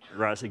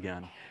rise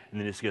again, and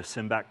then he's going to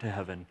ascend back to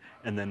heaven.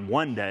 And then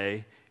one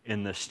day,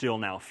 in the still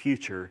now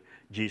future,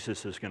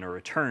 Jesus is going to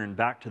return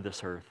back to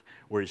this earth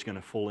where he's going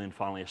to fully and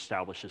finally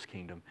establish his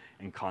kingdom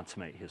and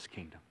consummate his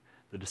kingdom.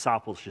 The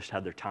disciples just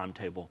had their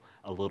timetable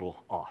a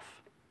little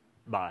off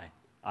by,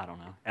 I don't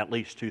know, at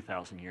least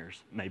 2,000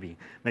 years, maybe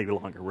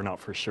longer. We're not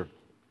for sure.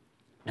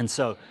 And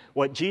so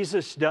what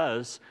Jesus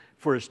does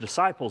for his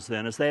disciples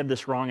then is they have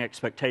this wrong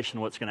expectation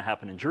of what's going to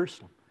happen in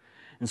Jerusalem.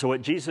 And so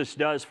what Jesus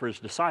does for his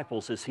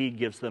disciples is he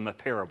gives them a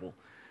parable,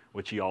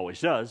 which he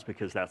always does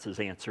because that's his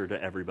answer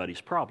to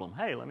everybody's problem.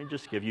 Hey, let me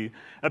just give you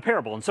a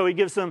parable. And so he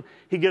gives them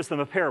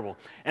a parable.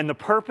 And the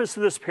purpose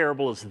of this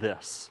parable is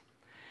this.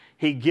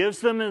 He gives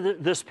them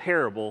this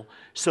parable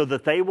so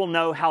that they will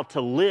know how to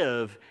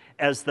live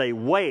as they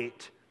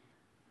wait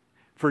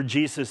for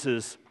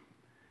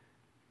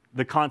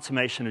the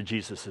consummation of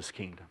Jesus'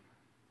 kingdom.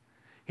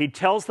 He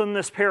tells them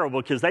this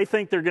parable because they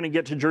think they're going to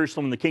get to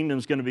Jerusalem and the kingdom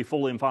is going to be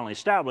fully and finally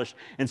established.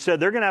 Instead,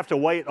 they're going to have to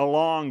wait a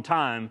long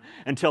time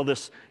until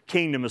this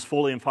kingdom is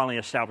fully and finally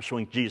established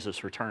when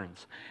Jesus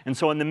returns. And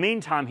so in the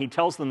meantime, he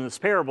tells them this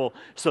parable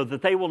so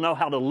that they will know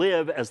how to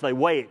live as they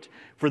wait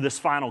for this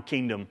final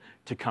kingdom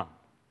to come.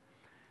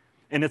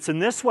 And it's in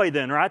this way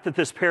then, right, that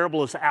this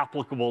parable is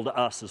applicable to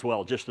us as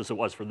well, just as it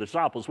was for the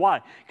disciples. Why?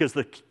 Because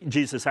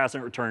Jesus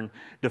hasn't returned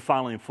to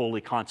finally and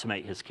fully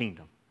consummate his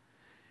kingdom.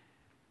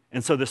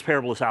 And so this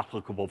parable is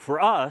applicable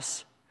for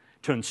us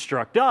to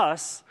instruct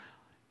us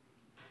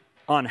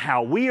on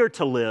how we are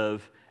to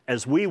live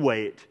as we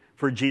wait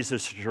for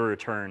Jesus to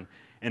return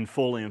and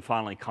fully and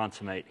finally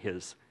consummate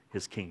his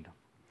kingdom.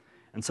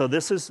 And so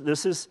this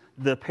is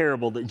the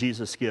parable that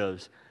Jesus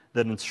gives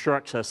that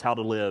instructs us how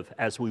to live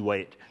as we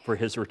wait for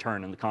his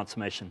return and the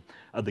consummation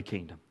of the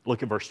kingdom.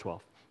 Look at verse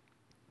 12.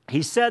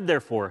 He said,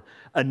 therefore,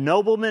 a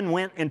nobleman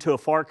went into a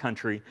far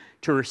country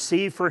to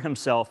receive for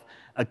himself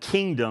a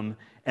kingdom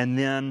and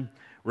then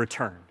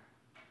return.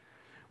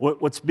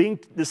 This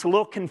is a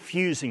little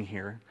confusing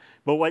here,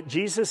 but what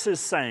Jesus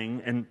is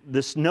saying, and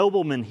this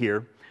nobleman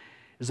here,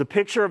 is a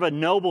picture of a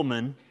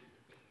nobleman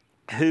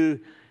who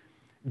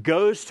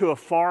goes to a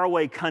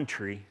faraway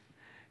country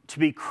to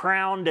be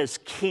crowned as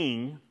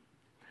king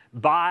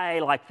by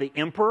like the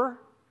emperor,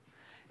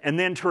 and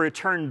then to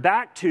return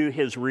back to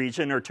his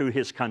region or to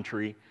his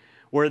country,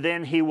 where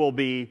he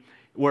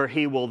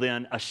will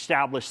then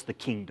establish the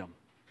kingdom.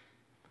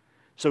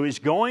 So he's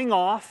going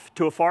off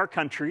to a far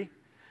country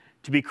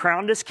to be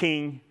crowned as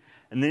king,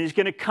 and then he's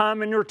going to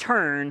come and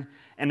return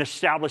and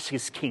establish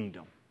his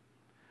kingdom.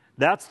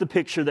 That's the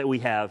picture that we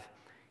have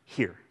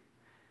here.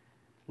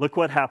 Look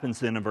what happens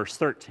then in verse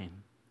 13.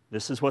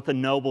 This is what the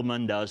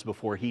nobleman does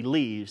before he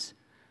leaves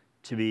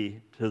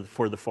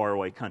for the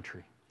faraway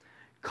country.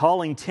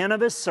 Calling 10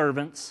 of his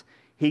servants,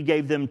 he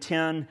gave them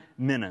 10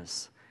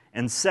 minas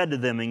and said to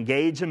them,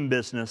 engage in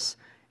business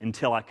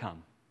until I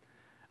come.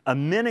 A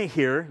mina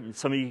here, and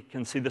some of you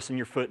can see this in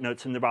your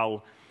footnotes in the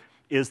Bible,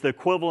 is the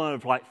equivalent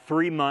of like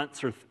 3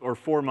 months or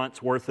 4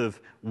 months worth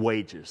of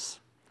wages.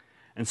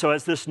 And so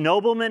as this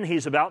nobleman,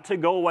 he's about to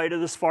go away to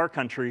this far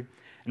country,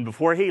 and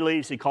before he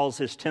leaves, he calls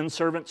his 10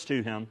 servants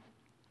to him.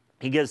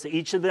 He gives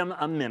each of them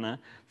a mina,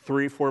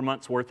 3-4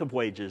 months worth of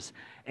wages,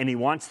 and he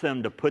wants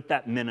them to put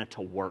that mina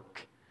to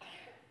work.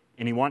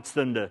 And he wants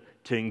them to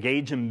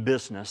engage in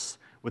business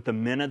with the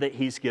mina that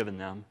he's given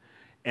them,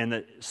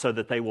 and so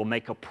that they will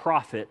make a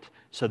profit,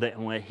 so that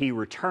when he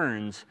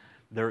returns,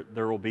 there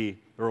will be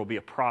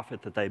a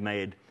profit that they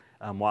made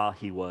while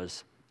he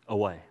was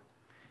away.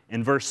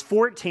 In verse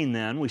 14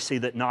 then, we see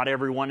that not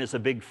everyone is a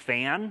big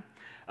fan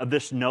of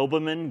this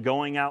nobleman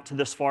going out to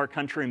this far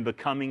country and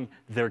becoming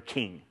their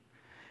king.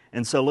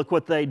 And so look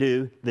what they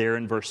do there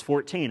in verse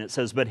 14. It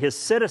says, but his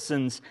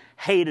citizens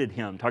hated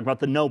him. Talking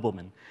about the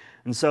nobleman.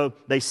 And so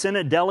they sent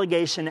a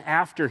delegation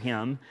after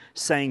him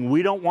saying,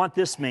 we don't want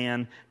this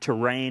man to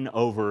reign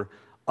over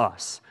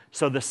us.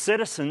 So the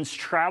citizens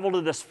travel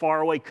to this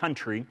faraway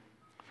country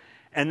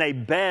and they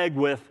beg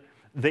with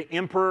the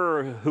emperor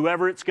or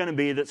whoever it's going to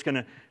be that's going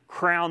to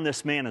crown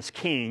this man as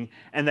king,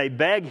 and they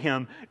beg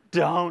him,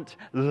 don't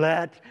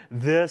let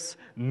this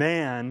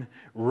man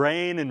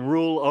reign and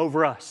rule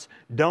over us.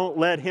 Don't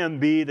let him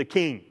be the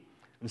king.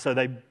 And so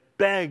they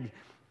beg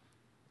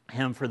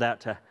him for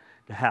that to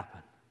happen.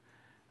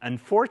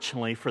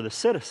 Unfortunately for the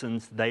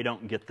citizens, they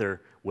don't get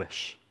their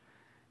wish.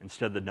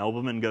 Instead, the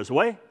nobleman goes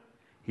away.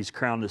 He's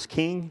crowned as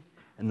king.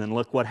 And then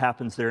look what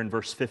happens there in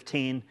verse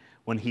 15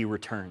 when he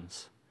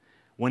returns.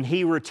 When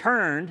he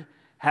returned,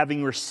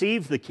 having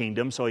received the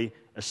kingdom, so he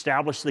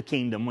established the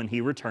kingdom when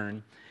he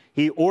returned,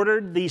 he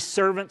ordered these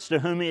servants to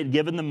whom he had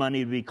given the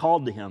money to be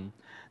called to him,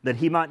 that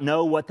he might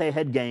know what they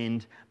had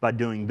gained by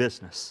doing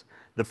business.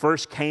 The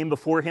first came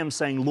before him,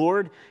 saying,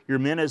 Lord, your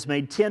man has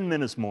made 10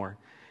 minas more.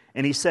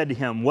 And he said to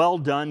him, well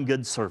done,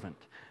 good servant.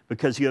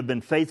 Because you have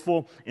been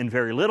faithful in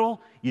very little,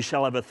 you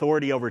shall have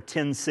authority over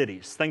 10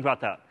 cities. Think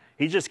about that.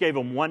 He just gave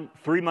them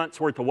 3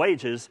 months' worth of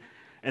wages,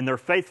 and their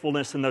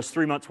faithfulness in those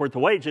 3 months' worth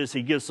of wages,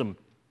 he gives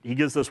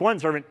this one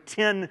servant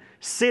 10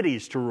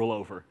 cities to rule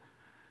over.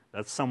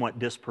 That's somewhat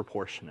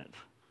disproportionate.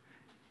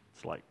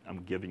 It's like,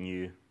 I'm giving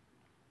you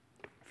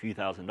a few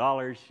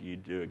 $1,000s, you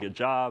do a good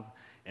job.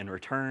 In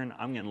return,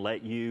 I'm going to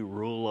let you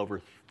rule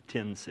over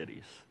 10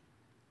 cities.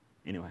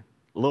 Anyway,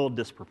 a little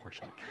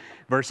disproportionate.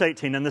 Verse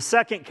 18, and the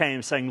second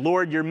came, saying,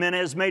 Lord, your mina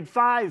has made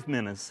 5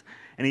 minas.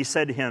 And he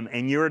said to him,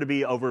 and you are to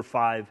be over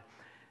 5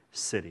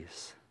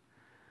 cities.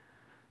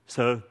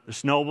 So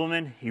this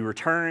nobleman, he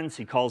returns,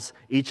 he calls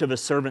each of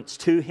his servants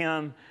to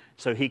him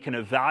so he can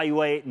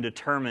evaluate and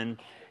determine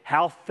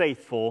how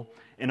faithful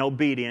and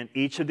obedient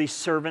each of these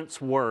servants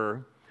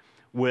were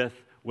with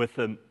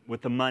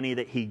the money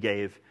that he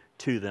gave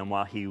to them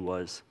while he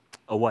was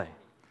away.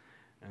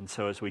 And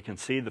so as we can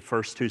see, the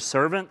first 2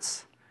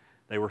 servants,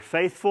 they were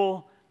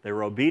faithful, they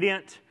were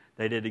obedient,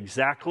 they did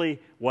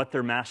exactly what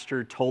their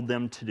master told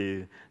them to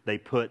do. They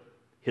put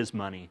his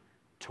money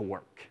to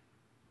work.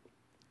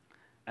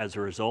 As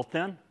a result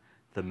then,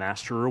 the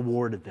master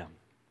rewarded them.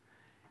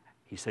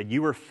 He said,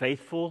 you were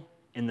faithful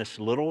in this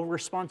little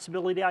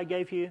responsibility I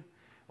gave you.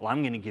 Well,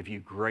 I'm going to give you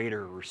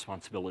greater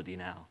responsibility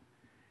now.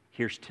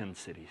 Here's 10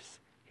 cities.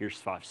 Here's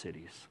 5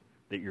 cities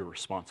that you're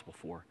responsible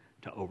for,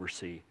 to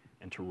oversee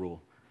and to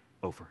rule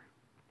over.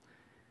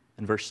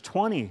 In verse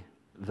 20,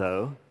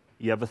 though,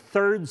 you have a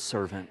third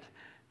servant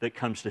that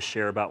comes to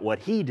share about what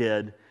he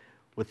did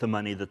with the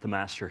money that the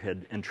master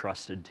had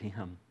entrusted to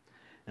him.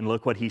 And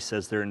look what he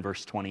says there in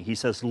verse 20. He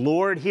says,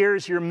 Lord,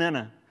 here's your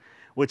mina,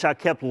 which I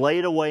kept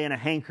laid away in a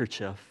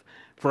handkerchief,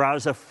 for I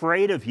was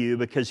afraid of you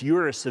because you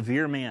are a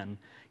severe man.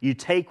 You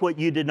take what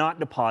you did not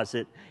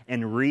deposit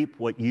and reap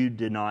what you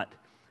did not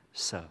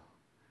sow.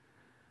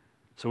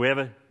 So we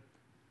have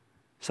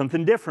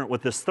something different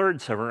with this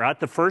third servant, right?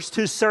 The first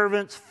 2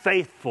 servants,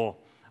 faithful,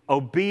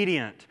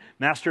 obedient.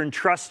 Master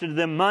entrusted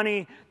them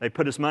money. They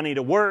put his money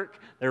to work.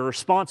 They were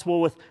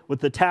responsible with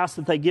the task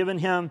that they given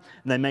him,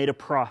 and they made a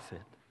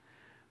profit.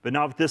 But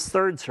not with this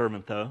third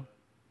servant, though.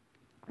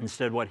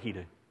 Instead, what he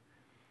did?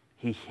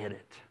 He hid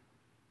it.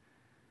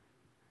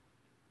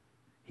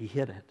 He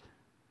hid it.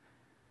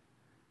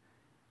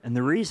 And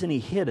the reason he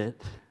hid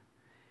it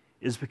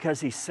is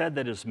because he said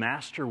that his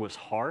master was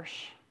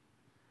harsh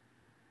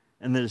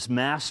and that his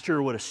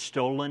master would have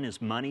stolen his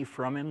money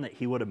from him that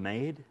he would have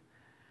made.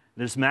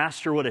 That his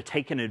master would have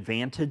taken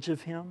advantage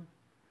of him.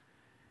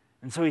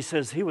 And so he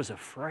says he was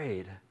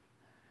afraid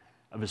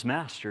of his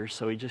master,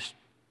 so he just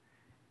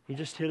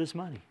hid his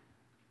money.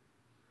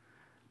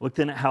 Look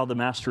then at how the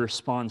master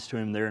responds to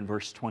him there in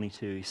verse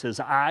 22. He says,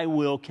 I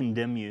will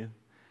condemn you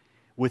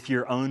with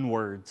your own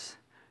words,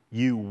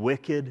 you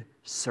wicked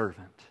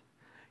servant.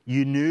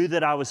 You knew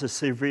that I was a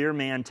severe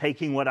man,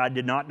 taking what I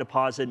did not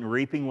deposit and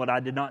reaping what I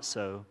did not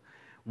sow.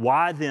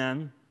 Why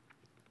then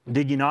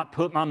did you not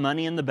put my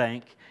money in the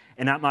bank,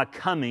 and at my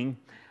coming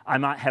I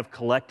might have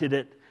collected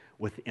it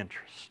with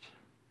interest?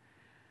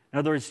 In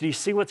other words, do you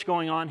see what's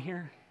going on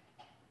here?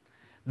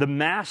 The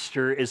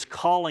master is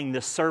calling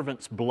the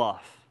servant's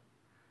bluff.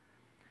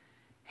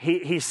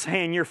 He's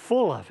saying, you're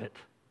full of it.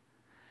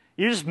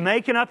 You're just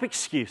making up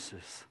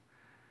excuses.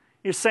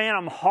 You're saying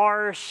I'm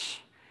harsh.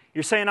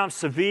 You're saying I'm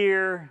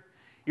severe.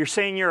 You're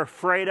saying you're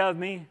afraid of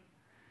me.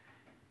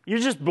 You're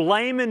just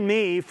blaming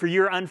me for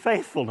your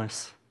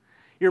unfaithfulness.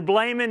 You're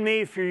blaming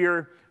me for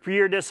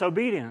your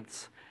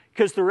disobedience.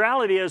 Because the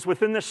reality is,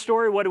 within this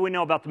story, what do we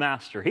know about the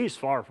master? He's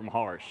far from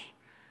harsh.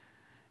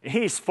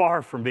 He's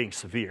far from being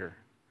severe.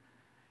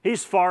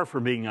 He's far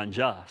from being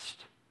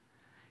unjust.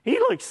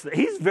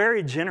 He's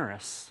very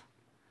generous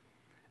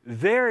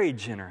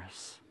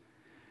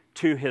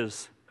to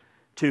his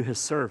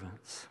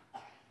servants.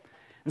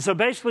 And so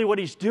basically what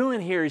he's doing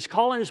here, he's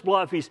calling his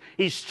bluff,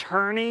 he's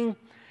turning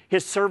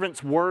his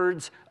servants'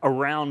 words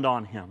around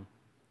on him.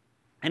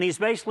 And he's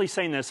basically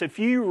saying this, if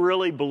you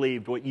really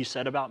believed what you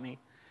said about me,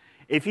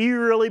 if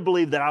you really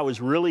believed that I was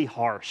really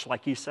harsh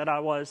like you said I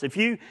was, if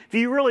you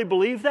really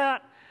believe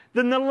that,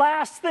 then the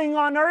last thing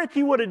on earth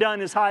you would have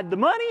done is hide the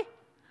money.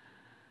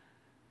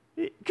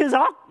 Because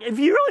if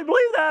you really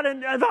believe that,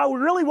 and if I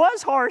really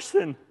was harsh,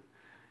 then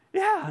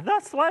yeah,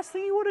 that's the last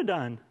thing you would have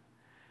done.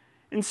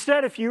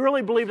 Instead, if you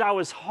really believed I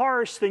was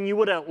harsh, then you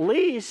would at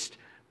least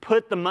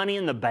put the money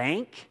in the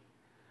bank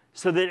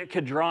so that it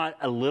could draw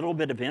a little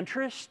bit of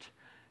interest,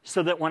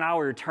 so that when I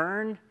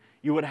returned,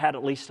 you would have had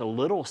at least a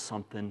little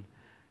something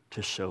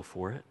to show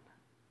for it.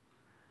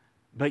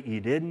 But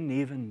you didn't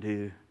even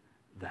do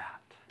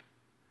that.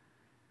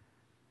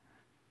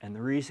 And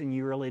the reason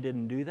you really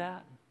didn't do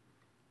that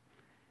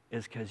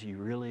is because you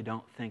really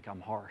don't think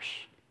I'm harsh.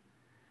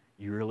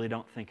 You really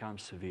don't think I'm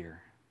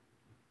severe.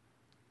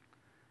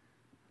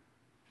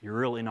 You're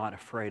really not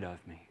afraid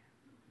of me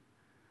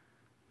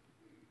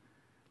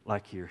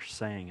like you're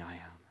saying I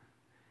am.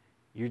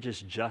 You're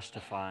just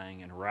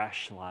justifying and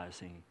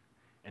rationalizing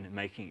and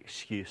making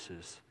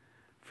excuses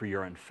for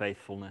your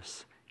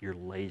unfaithfulness, your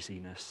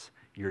laziness,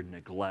 your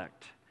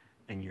neglect,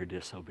 and your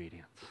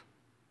disobedience.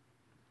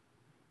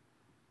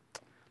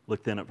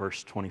 Look then at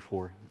verse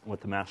 24,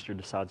 what the master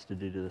decides to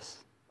do to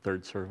this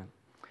third servant.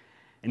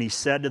 And he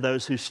said to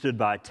those who stood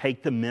by,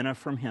 take the mina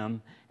from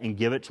him and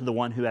give it to the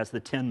one who has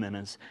the 10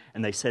 minas.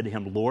 And they said to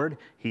him, Lord,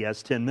 he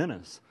has 10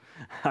 minas.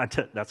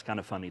 That's kind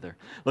of funny there.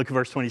 Look at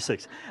verse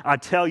 26. I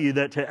tell you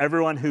that to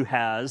everyone who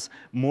has,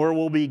 more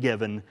will be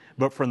given,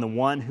 but from the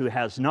one who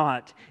has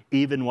not,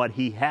 even what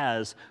he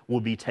has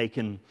will be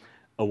taken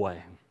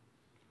away.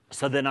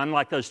 So then,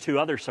 unlike those two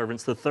other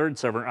servants, the third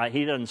servant,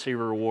 he doesn't see a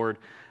reward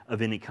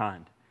of any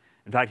kind.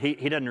 In fact,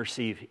 he doesn't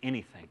receive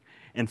anything.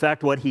 In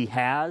fact, what he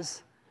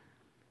has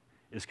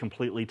is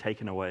completely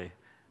taken away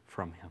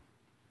from him.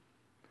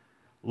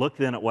 Look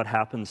then at what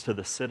happens to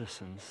the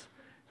citizens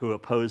who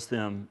opposed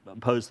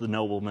the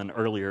nobleman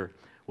earlier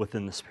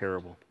within this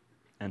parable,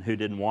 and who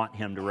didn't want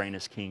him to reign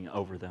as king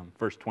over them.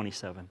 Verse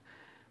 27,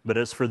 but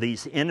as for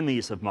these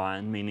enemies of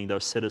mine, meaning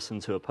those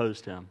citizens who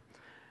opposed him,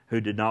 who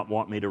did not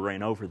want me to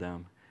reign over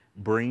them,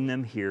 bring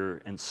them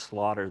here and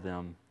slaughter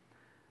them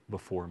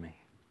before me.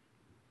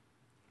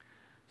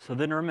 So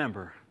then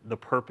remember the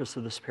purpose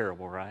of this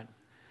parable, right?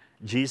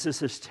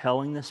 Jesus is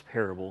telling this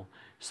parable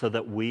so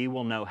that we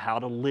will know how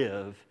to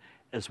live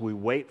as we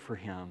wait for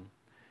him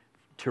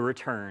to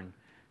return,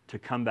 to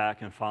come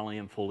back and finally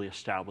and fully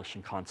establish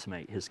and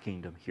consummate his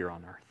kingdom here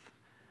on earth.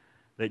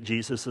 That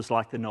Jesus is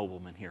like the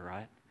nobleman here,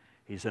 right?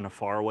 He's in a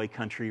faraway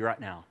country right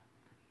now,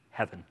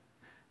 heaven.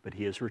 But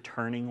he is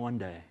returning one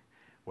day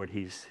where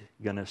he's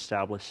going to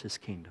establish his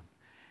kingdom.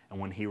 And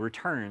when he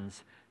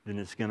returns, then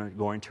it's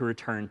going to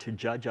return to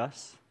judge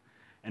us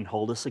and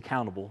hold us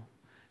accountable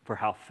for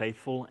how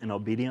faithful and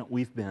obedient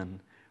we've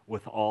been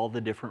with all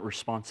the different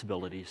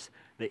responsibilities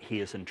that he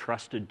has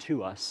entrusted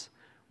to us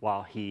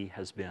while he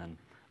has been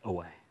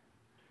away.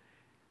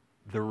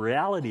 The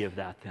reality of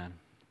that then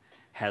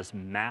has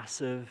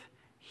massive,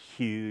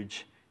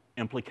 huge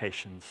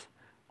implications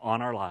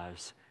on our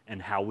lives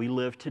and how we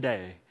live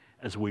today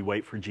as we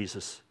wait for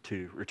Jesus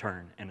to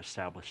return and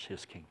establish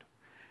his kingdom.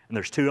 And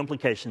there's two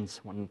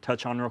implications I want to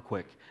touch on real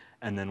quick,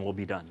 and then we'll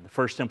be done. The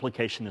first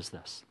implication is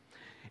this.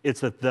 It's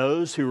that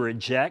those who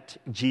reject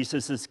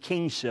Jesus'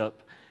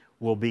 kingship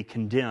will be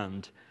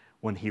condemned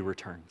when he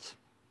returns.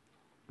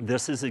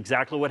 This is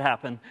exactly what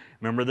happened.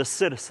 Remember the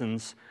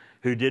citizens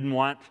who didn't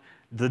want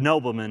the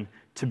nobleman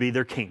to be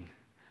their king.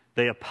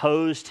 They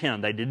opposed him.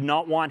 They did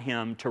not want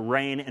him to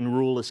reign and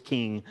rule as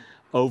king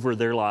over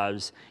their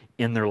lives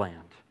in their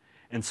land.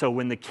 And so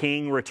when the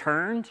king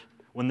returned,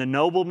 when the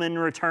nobleman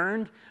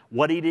returned,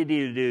 what did he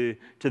do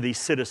to these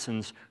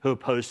citizens who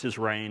opposed his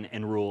reign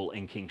and rule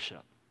and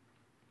kingship?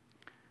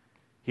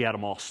 He had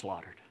them all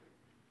slaughtered.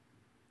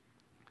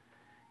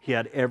 He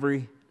had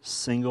every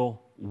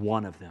single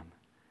one of them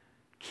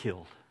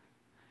killed.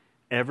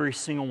 Every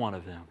single one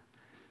of them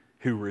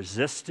who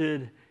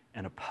resisted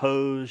and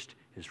opposed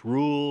his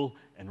rule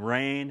and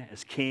reign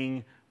as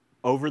king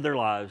over their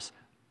lives,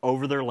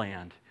 over their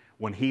land.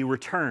 When he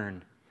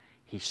returned,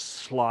 he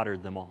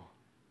slaughtered them all.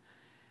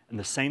 And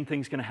the same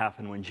thing's going to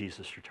happen when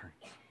Jesus returns.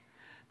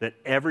 That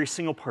every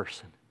single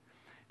person,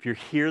 if you're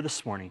here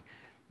this morning,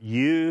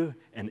 you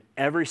and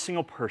every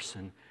single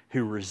person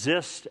who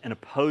resists and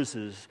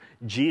opposes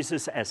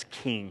Jesus as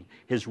king,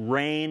 his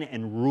reign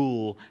and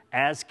rule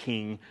as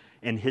king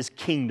and his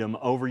kingdom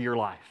over your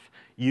life.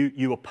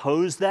 You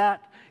oppose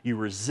that, you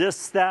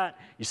resist that,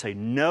 you say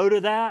no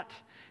to that.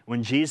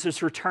 When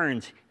Jesus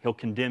returns, he'll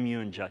condemn you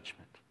in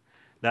judgment.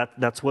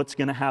 That's what's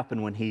going to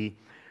happen when he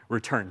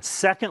returns.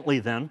 Secondly,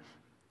 then,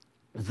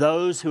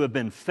 those who have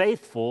been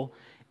faithful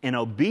and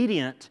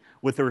obedient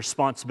with the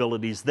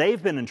responsibilities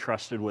they've been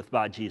entrusted with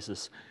by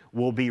Jesus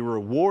will be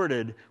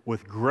rewarded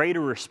with greater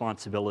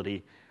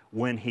responsibility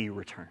when he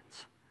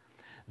returns.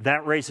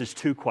 That raises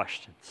two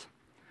questions.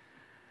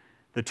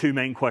 The two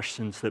main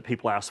questions that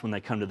people ask when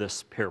they come to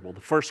this parable. The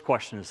first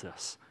question is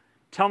this.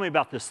 Tell me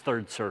about this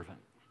third servant.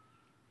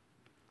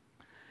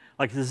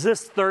 Like, does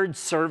this third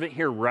servant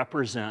here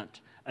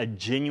represent a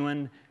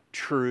genuine,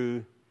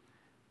 true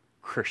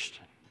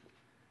Christian?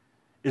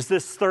 Is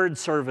this third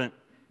servant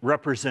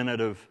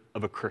representative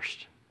of a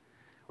Christian?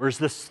 Or is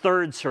this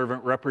third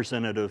servant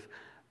representative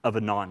of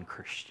a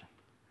non-Christian?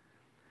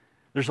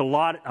 There's a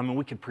lot,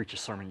 we could preach a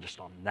sermon just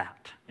on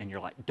that, and you're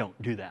like, don't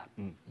do that,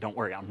 and don't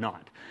worry, I'm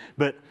not.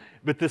 But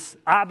this,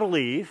 I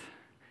believe,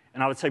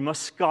 and I would say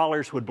most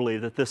scholars would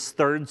believe that this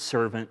third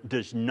servant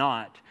does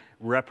not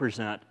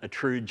represent a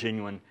true,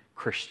 genuine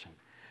Christian.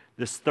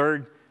 This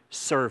third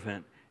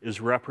servant is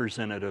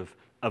representative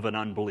of an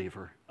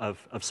unbeliever,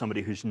 of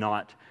somebody who's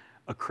not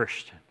a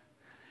Christian.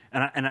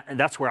 And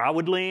that's where I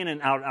would lean,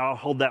 and I'll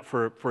hold that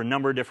for a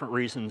number of different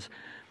reasons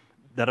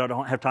that I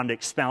don't have time to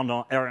expound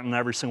on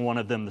every single one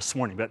of them this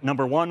morning. But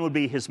number one would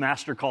be his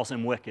master calls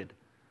him wicked.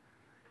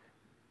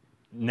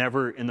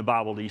 Never in the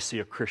Bible do you see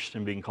a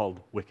Christian being called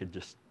wicked.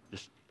 Just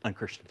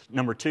unchristian.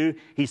 Number two,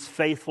 he's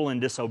faithful and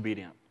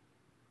disobedient,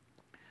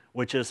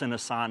 which isn't a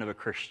sign of a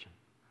Christian.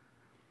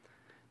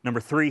 Number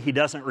three, he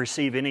doesn't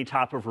receive any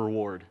type of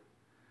reward,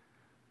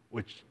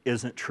 which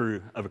isn't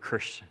true of a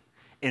Christian.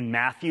 In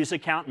Matthew's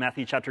account,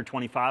 Matthew chapter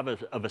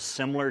 25, of a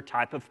similar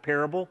type of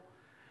parable,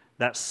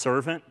 that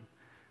servant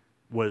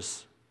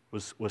was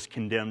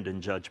condemned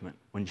in judgment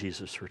when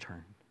Jesus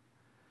returned.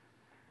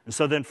 And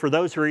so then for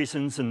those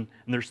reasons, and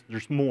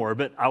there's more,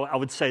 but I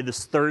would say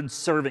this third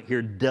servant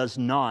here does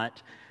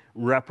not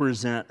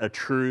represent a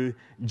true,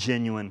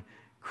 genuine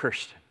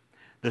Christian.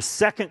 The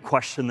second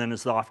question then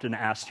is often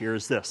asked here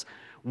is this: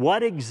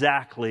 what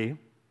exactly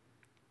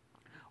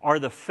are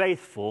the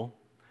faithful,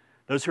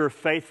 those who are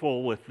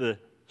faithful with the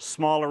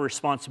smaller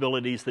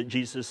responsibilities that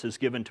Jesus has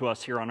given to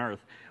us here on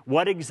earth,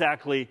 what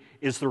exactly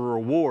is the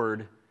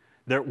reward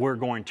that we're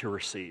going to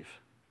receive?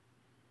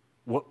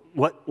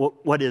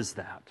 What is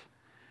that?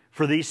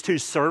 For these two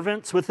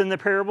servants within the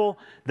parable,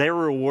 they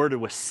were rewarded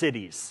with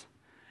cities.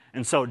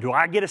 And so, do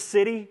I get a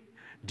city?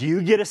 Do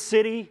you get a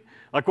city?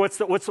 Like,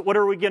 what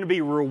are we going to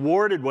be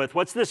rewarded with?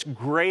 What's this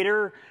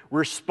greater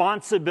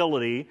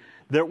responsibility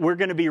that we're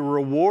going to be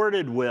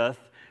rewarded with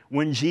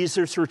when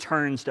Jesus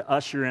returns to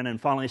usher in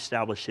and finally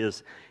establish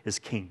his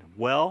kingdom?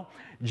 Well,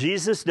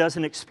 Jesus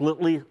doesn't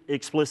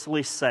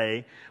explicitly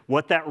say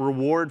what that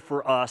reward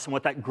for us and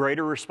what that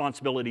greater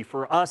responsibility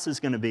for us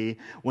is going to be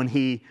when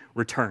he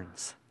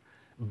returns.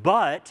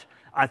 But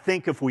I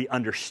think if we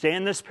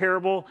understand this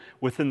parable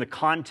within the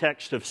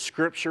context of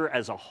Scripture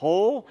as a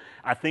whole,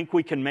 I think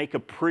we can have a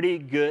pretty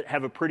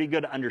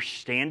good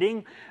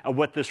understanding of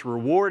what this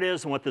reward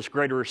is and what this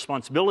greater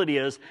responsibility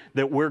is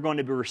that we're going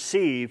to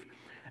receive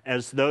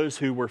as those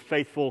who were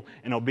faithful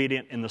and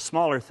obedient in the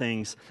smaller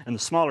things and the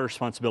smaller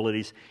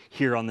responsibilities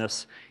here on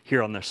this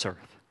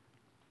earth.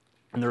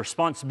 And the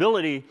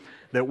responsibility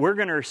that we're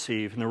going to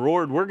receive and the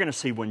reward we're going to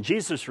see when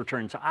Jesus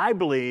returns, I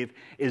believe,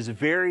 is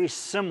very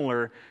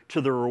similar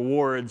to the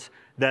rewards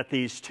that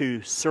these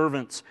two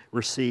servants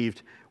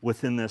received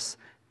within this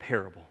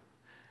parable.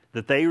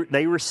 That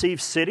they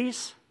receive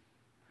cities,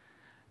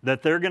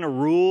 that they're going to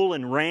rule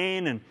and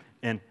reign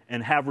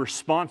and have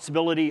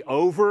responsibility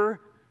over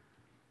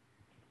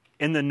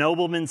in the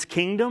nobleman's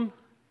kingdom.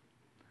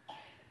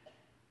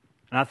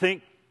 And I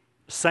think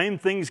same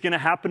thing's going to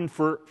happen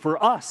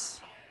for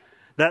us.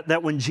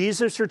 That when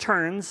Jesus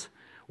returns,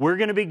 we're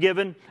going to be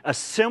given a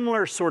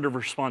similar sort of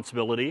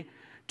responsibility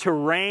to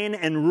reign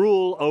and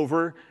rule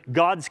over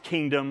God's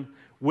kingdom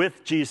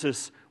with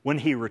Jesus when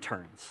he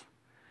returns.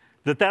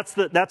 That's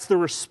the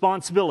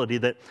responsibility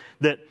that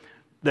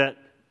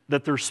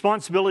the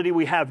responsibility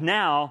we have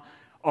now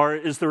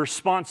is the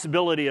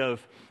responsibility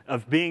of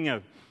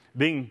being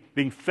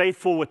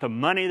faithful with the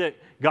money that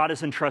God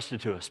has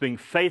entrusted to us, being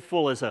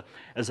faithful as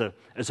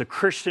a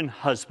Christian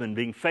husband,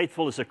 being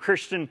faithful as a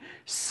Christian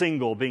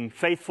single, being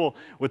faithful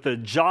with the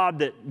job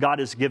that God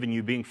has given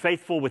you, being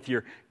faithful with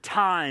your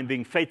time,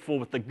 being faithful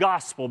with the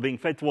gospel, being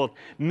faithful with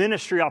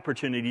ministry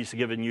opportunities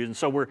given you. And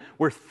so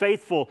we're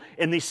faithful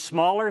in these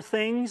smaller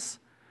things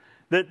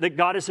that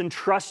God has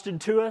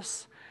entrusted to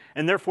us.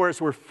 And therefore, as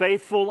we're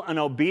faithful and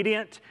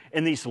obedient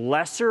in these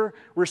lesser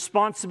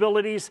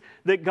responsibilities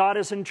that God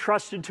has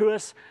entrusted to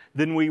us,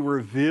 then we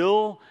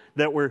reveal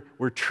that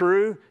we're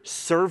true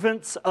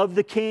servants of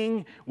the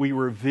King. We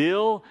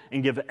reveal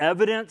and give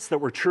evidence that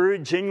we're true,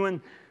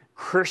 genuine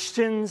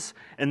Christians.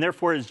 And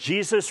therefore, as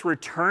Jesus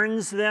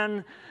returns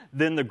then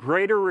the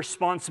greater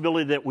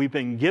responsibility that we've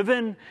been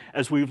given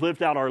as we've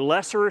lived out our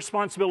lesser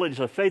responsibilities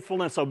of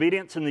faithfulness,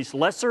 obedience in these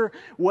lesser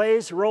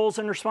ways, roles,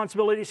 and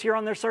responsibilities here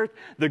on this earth,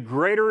 the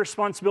greater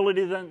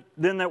responsibility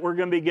then that we're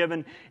going to be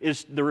given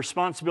is the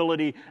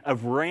responsibility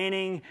of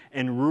reigning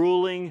and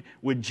ruling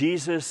with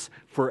Jesus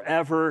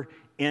forever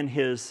in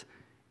his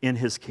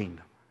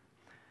kingdom.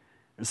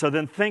 And so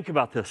then think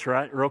about this,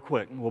 right? Real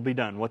quick, and we'll be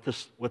done. What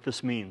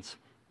this means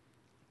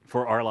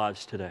for our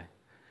lives today.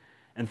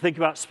 And think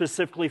about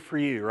specifically for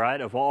you,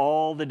 right, of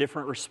all the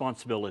different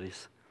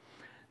responsibilities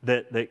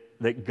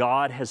that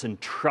God has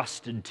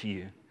entrusted to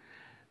you.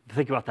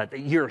 Think about that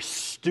you're a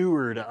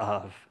steward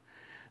of.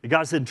 That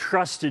God's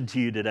entrusted to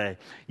you today.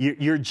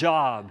 Your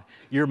job,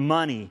 your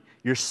money,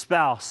 your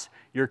spouse,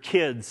 your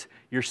kids,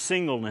 your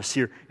singleness,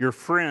 your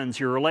friends,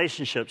 your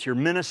relationships, your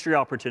ministry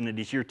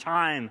opportunities, your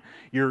time,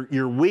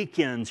 your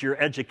weekends, your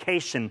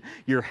education,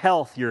 your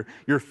health,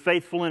 your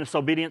faithfulness,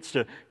 obedience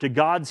to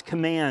God's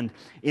command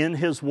in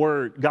His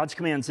Word, God's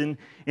commands in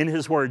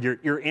His Word,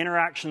 your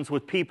interactions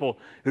with people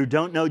who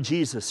don't know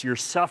Jesus, your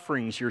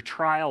sufferings, your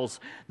trials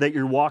that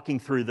you're walking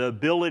through, the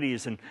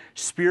abilities and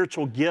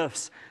spiritual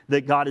gifts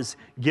that God has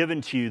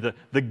given to you,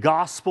 the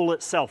gospel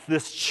itself,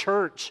 this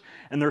church,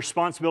 and the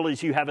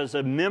responsibilities you have as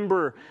a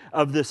member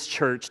of this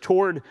church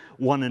toward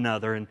one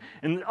another. And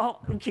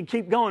you can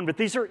keep going, but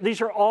these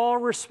are all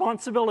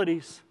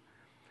responsibilities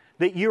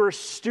that you're a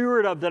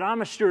steward of, that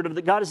I'm a steward of,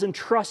 that God has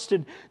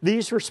entrusted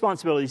these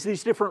responsibilities,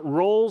 these different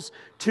roles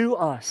to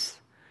us.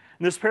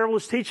 And this parable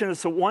is teaching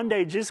us that one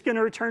day Jesus is going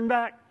to return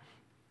back,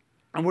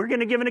 and we're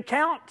going to give an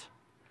account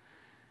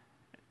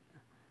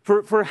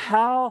for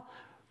how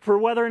for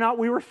whether or not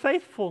we were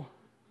faithful,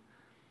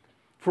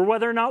 for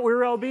whether or not we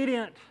were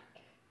obedient,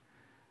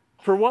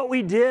 for what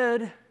we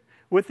did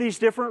with these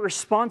different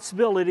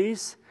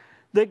responsibilities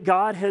that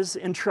God has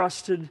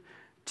entrusted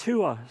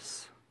to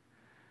us.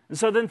 And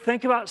so then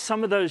think about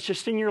some of those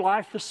just in your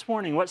life this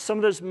morning. What some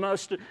of those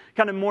most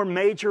kind of more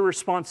major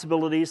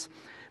responsibilities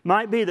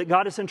might be that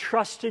God has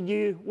entrusted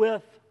you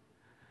with,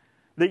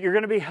 that you're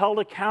going to be held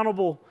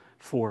accountable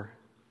for.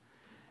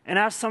 And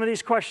ask some of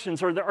these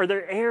questions. Are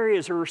there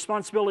areas or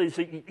responsibilities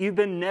that you've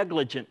been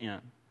negligent in?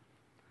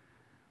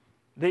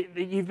 That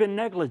you've been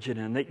negligent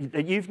in,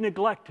 that you've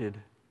neglected,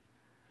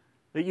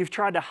 that you've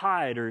tried to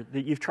hide or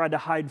that you've tried to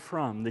hide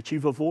from, that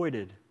you've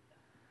avoided?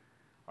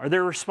 Are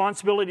there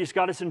responsibilities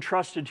God has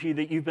entrusted to you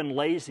that you've been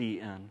lazy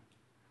in?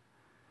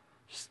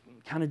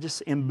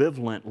 Just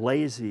ambivalent,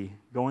 lazy,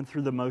 going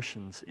through the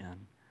motions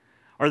in?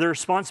 Are there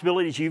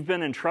responsibilities you've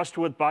been entrusted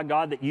with by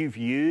God that you've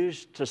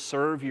used to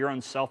serve your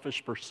own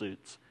selfish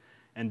pursuits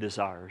and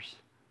desires?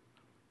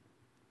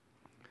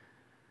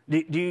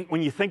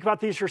 When you think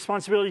about these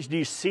responsibilities, do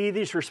you see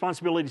these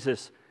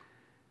responsibilities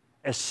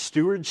as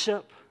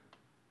stewardship?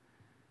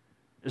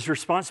 As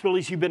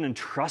responsibilities you've been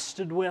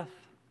entrusted with?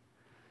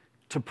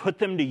 To put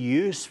them to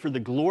use for the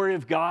glory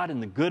of God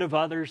and the good of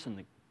others and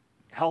the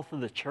health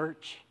of the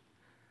church?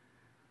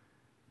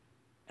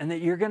 And that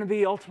you're going to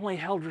be ultimately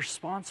held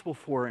responsible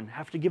for and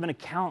have to give an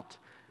account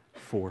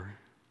for.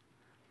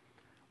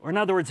 Or in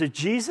other words, if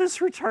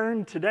Jesus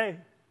returned today,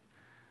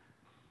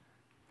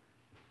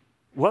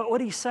 what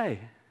would he say?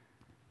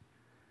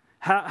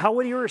 How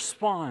would he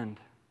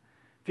respond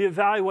if he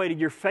evaluated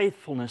your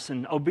faithfulness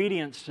and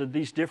obedience to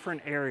these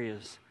different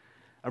areas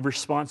of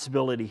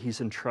responsibility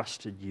he's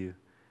entrusted you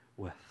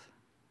with?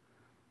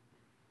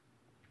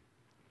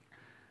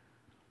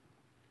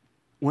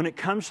 When it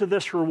comes to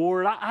this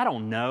reward, I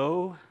don't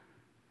know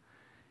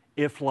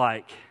if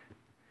of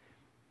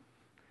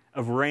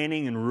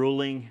reigning and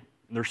ruling,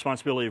 the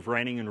responsibility of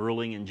reigning and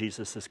ruling in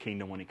Jesus'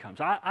 kingdom when he comes.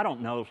 I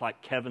don't know if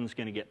Kevin's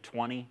going to get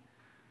 20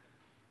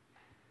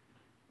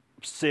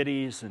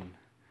 cities and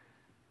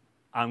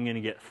I'm going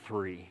to get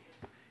 3.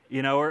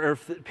 Or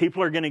if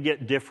people are going to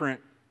get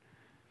different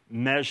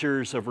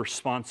measures of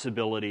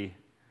responsibility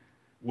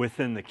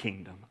within the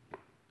kingdom.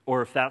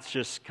 Or if that's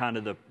just kind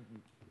of the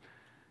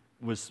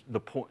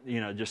point,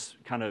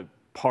 just kind of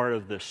part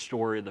of the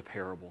story of the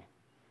parable.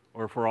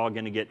 Or if we're all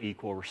going to get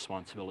equal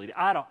responsibility.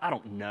 I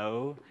don't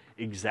know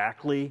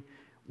exactly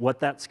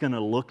what that's going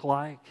to look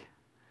like.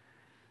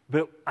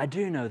 But I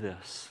do know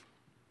this.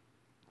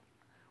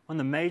 One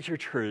of the major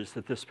truths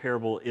that this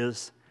parable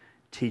is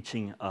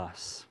teaching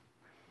us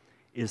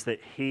is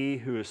that he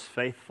who is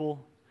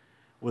faithful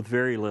with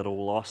very little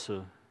will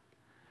also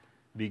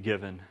be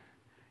given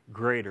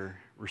greater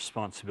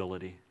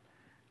responsibility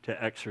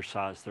to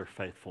exercise their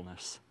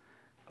faithfulness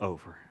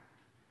over.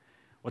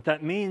 What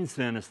that means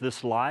then is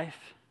this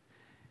life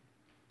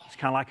is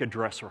kind of like a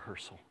dress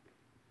rehearsal.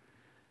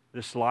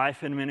 This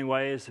life in many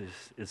ways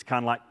is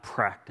kind of like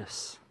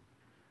practice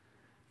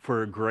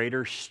for a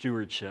greater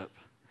stewardship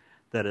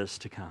that is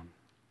to come.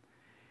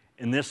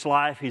 In this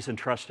life, he's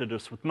entrusted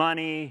us with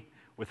money,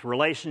 with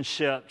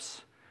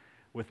relationships,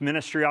 with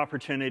ministry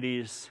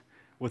opportunities,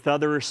 with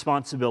other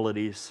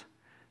responsibilities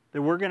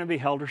that we're going to be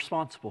held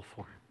responsible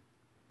for.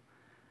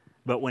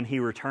 But when he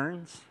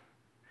returns,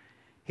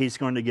 he's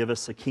going to give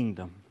us a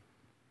kingdom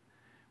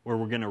where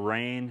we're going to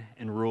reign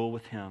and rule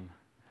with him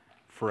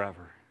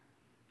forever.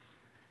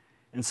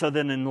 And so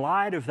then in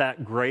light of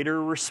that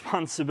greater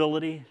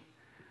responsibility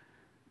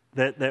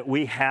that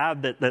we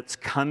have that's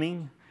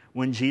coming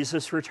when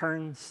Jesus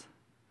returns,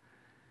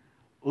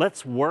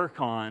 let's work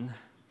on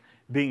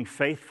being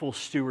faithful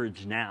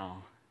stewards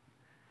now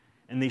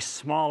in these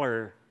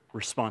smaller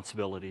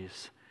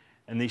responsibilities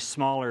and these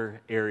smaller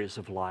areas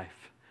of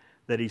life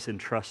that he's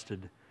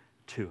entrusted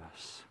to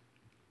us.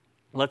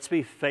 Let's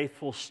be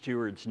faithful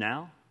stewards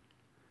now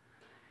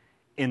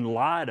in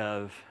light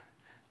of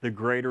the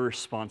greater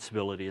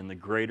responsibility and the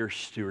greater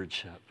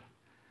stewardship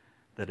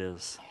that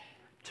is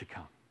to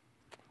come.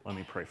 Let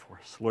me pray for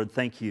us. Lord,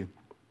 thank you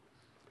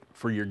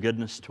for your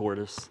goodness toward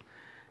us,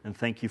 and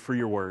thank you for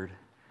your word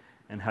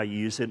and how you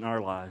use it in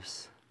our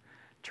lives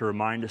to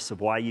remind us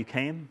of why you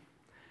came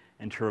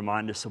and to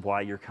remind us of why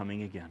you're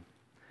coming again.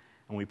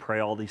 And we pray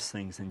all these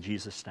things in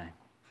Jesus' name.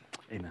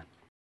 Amen.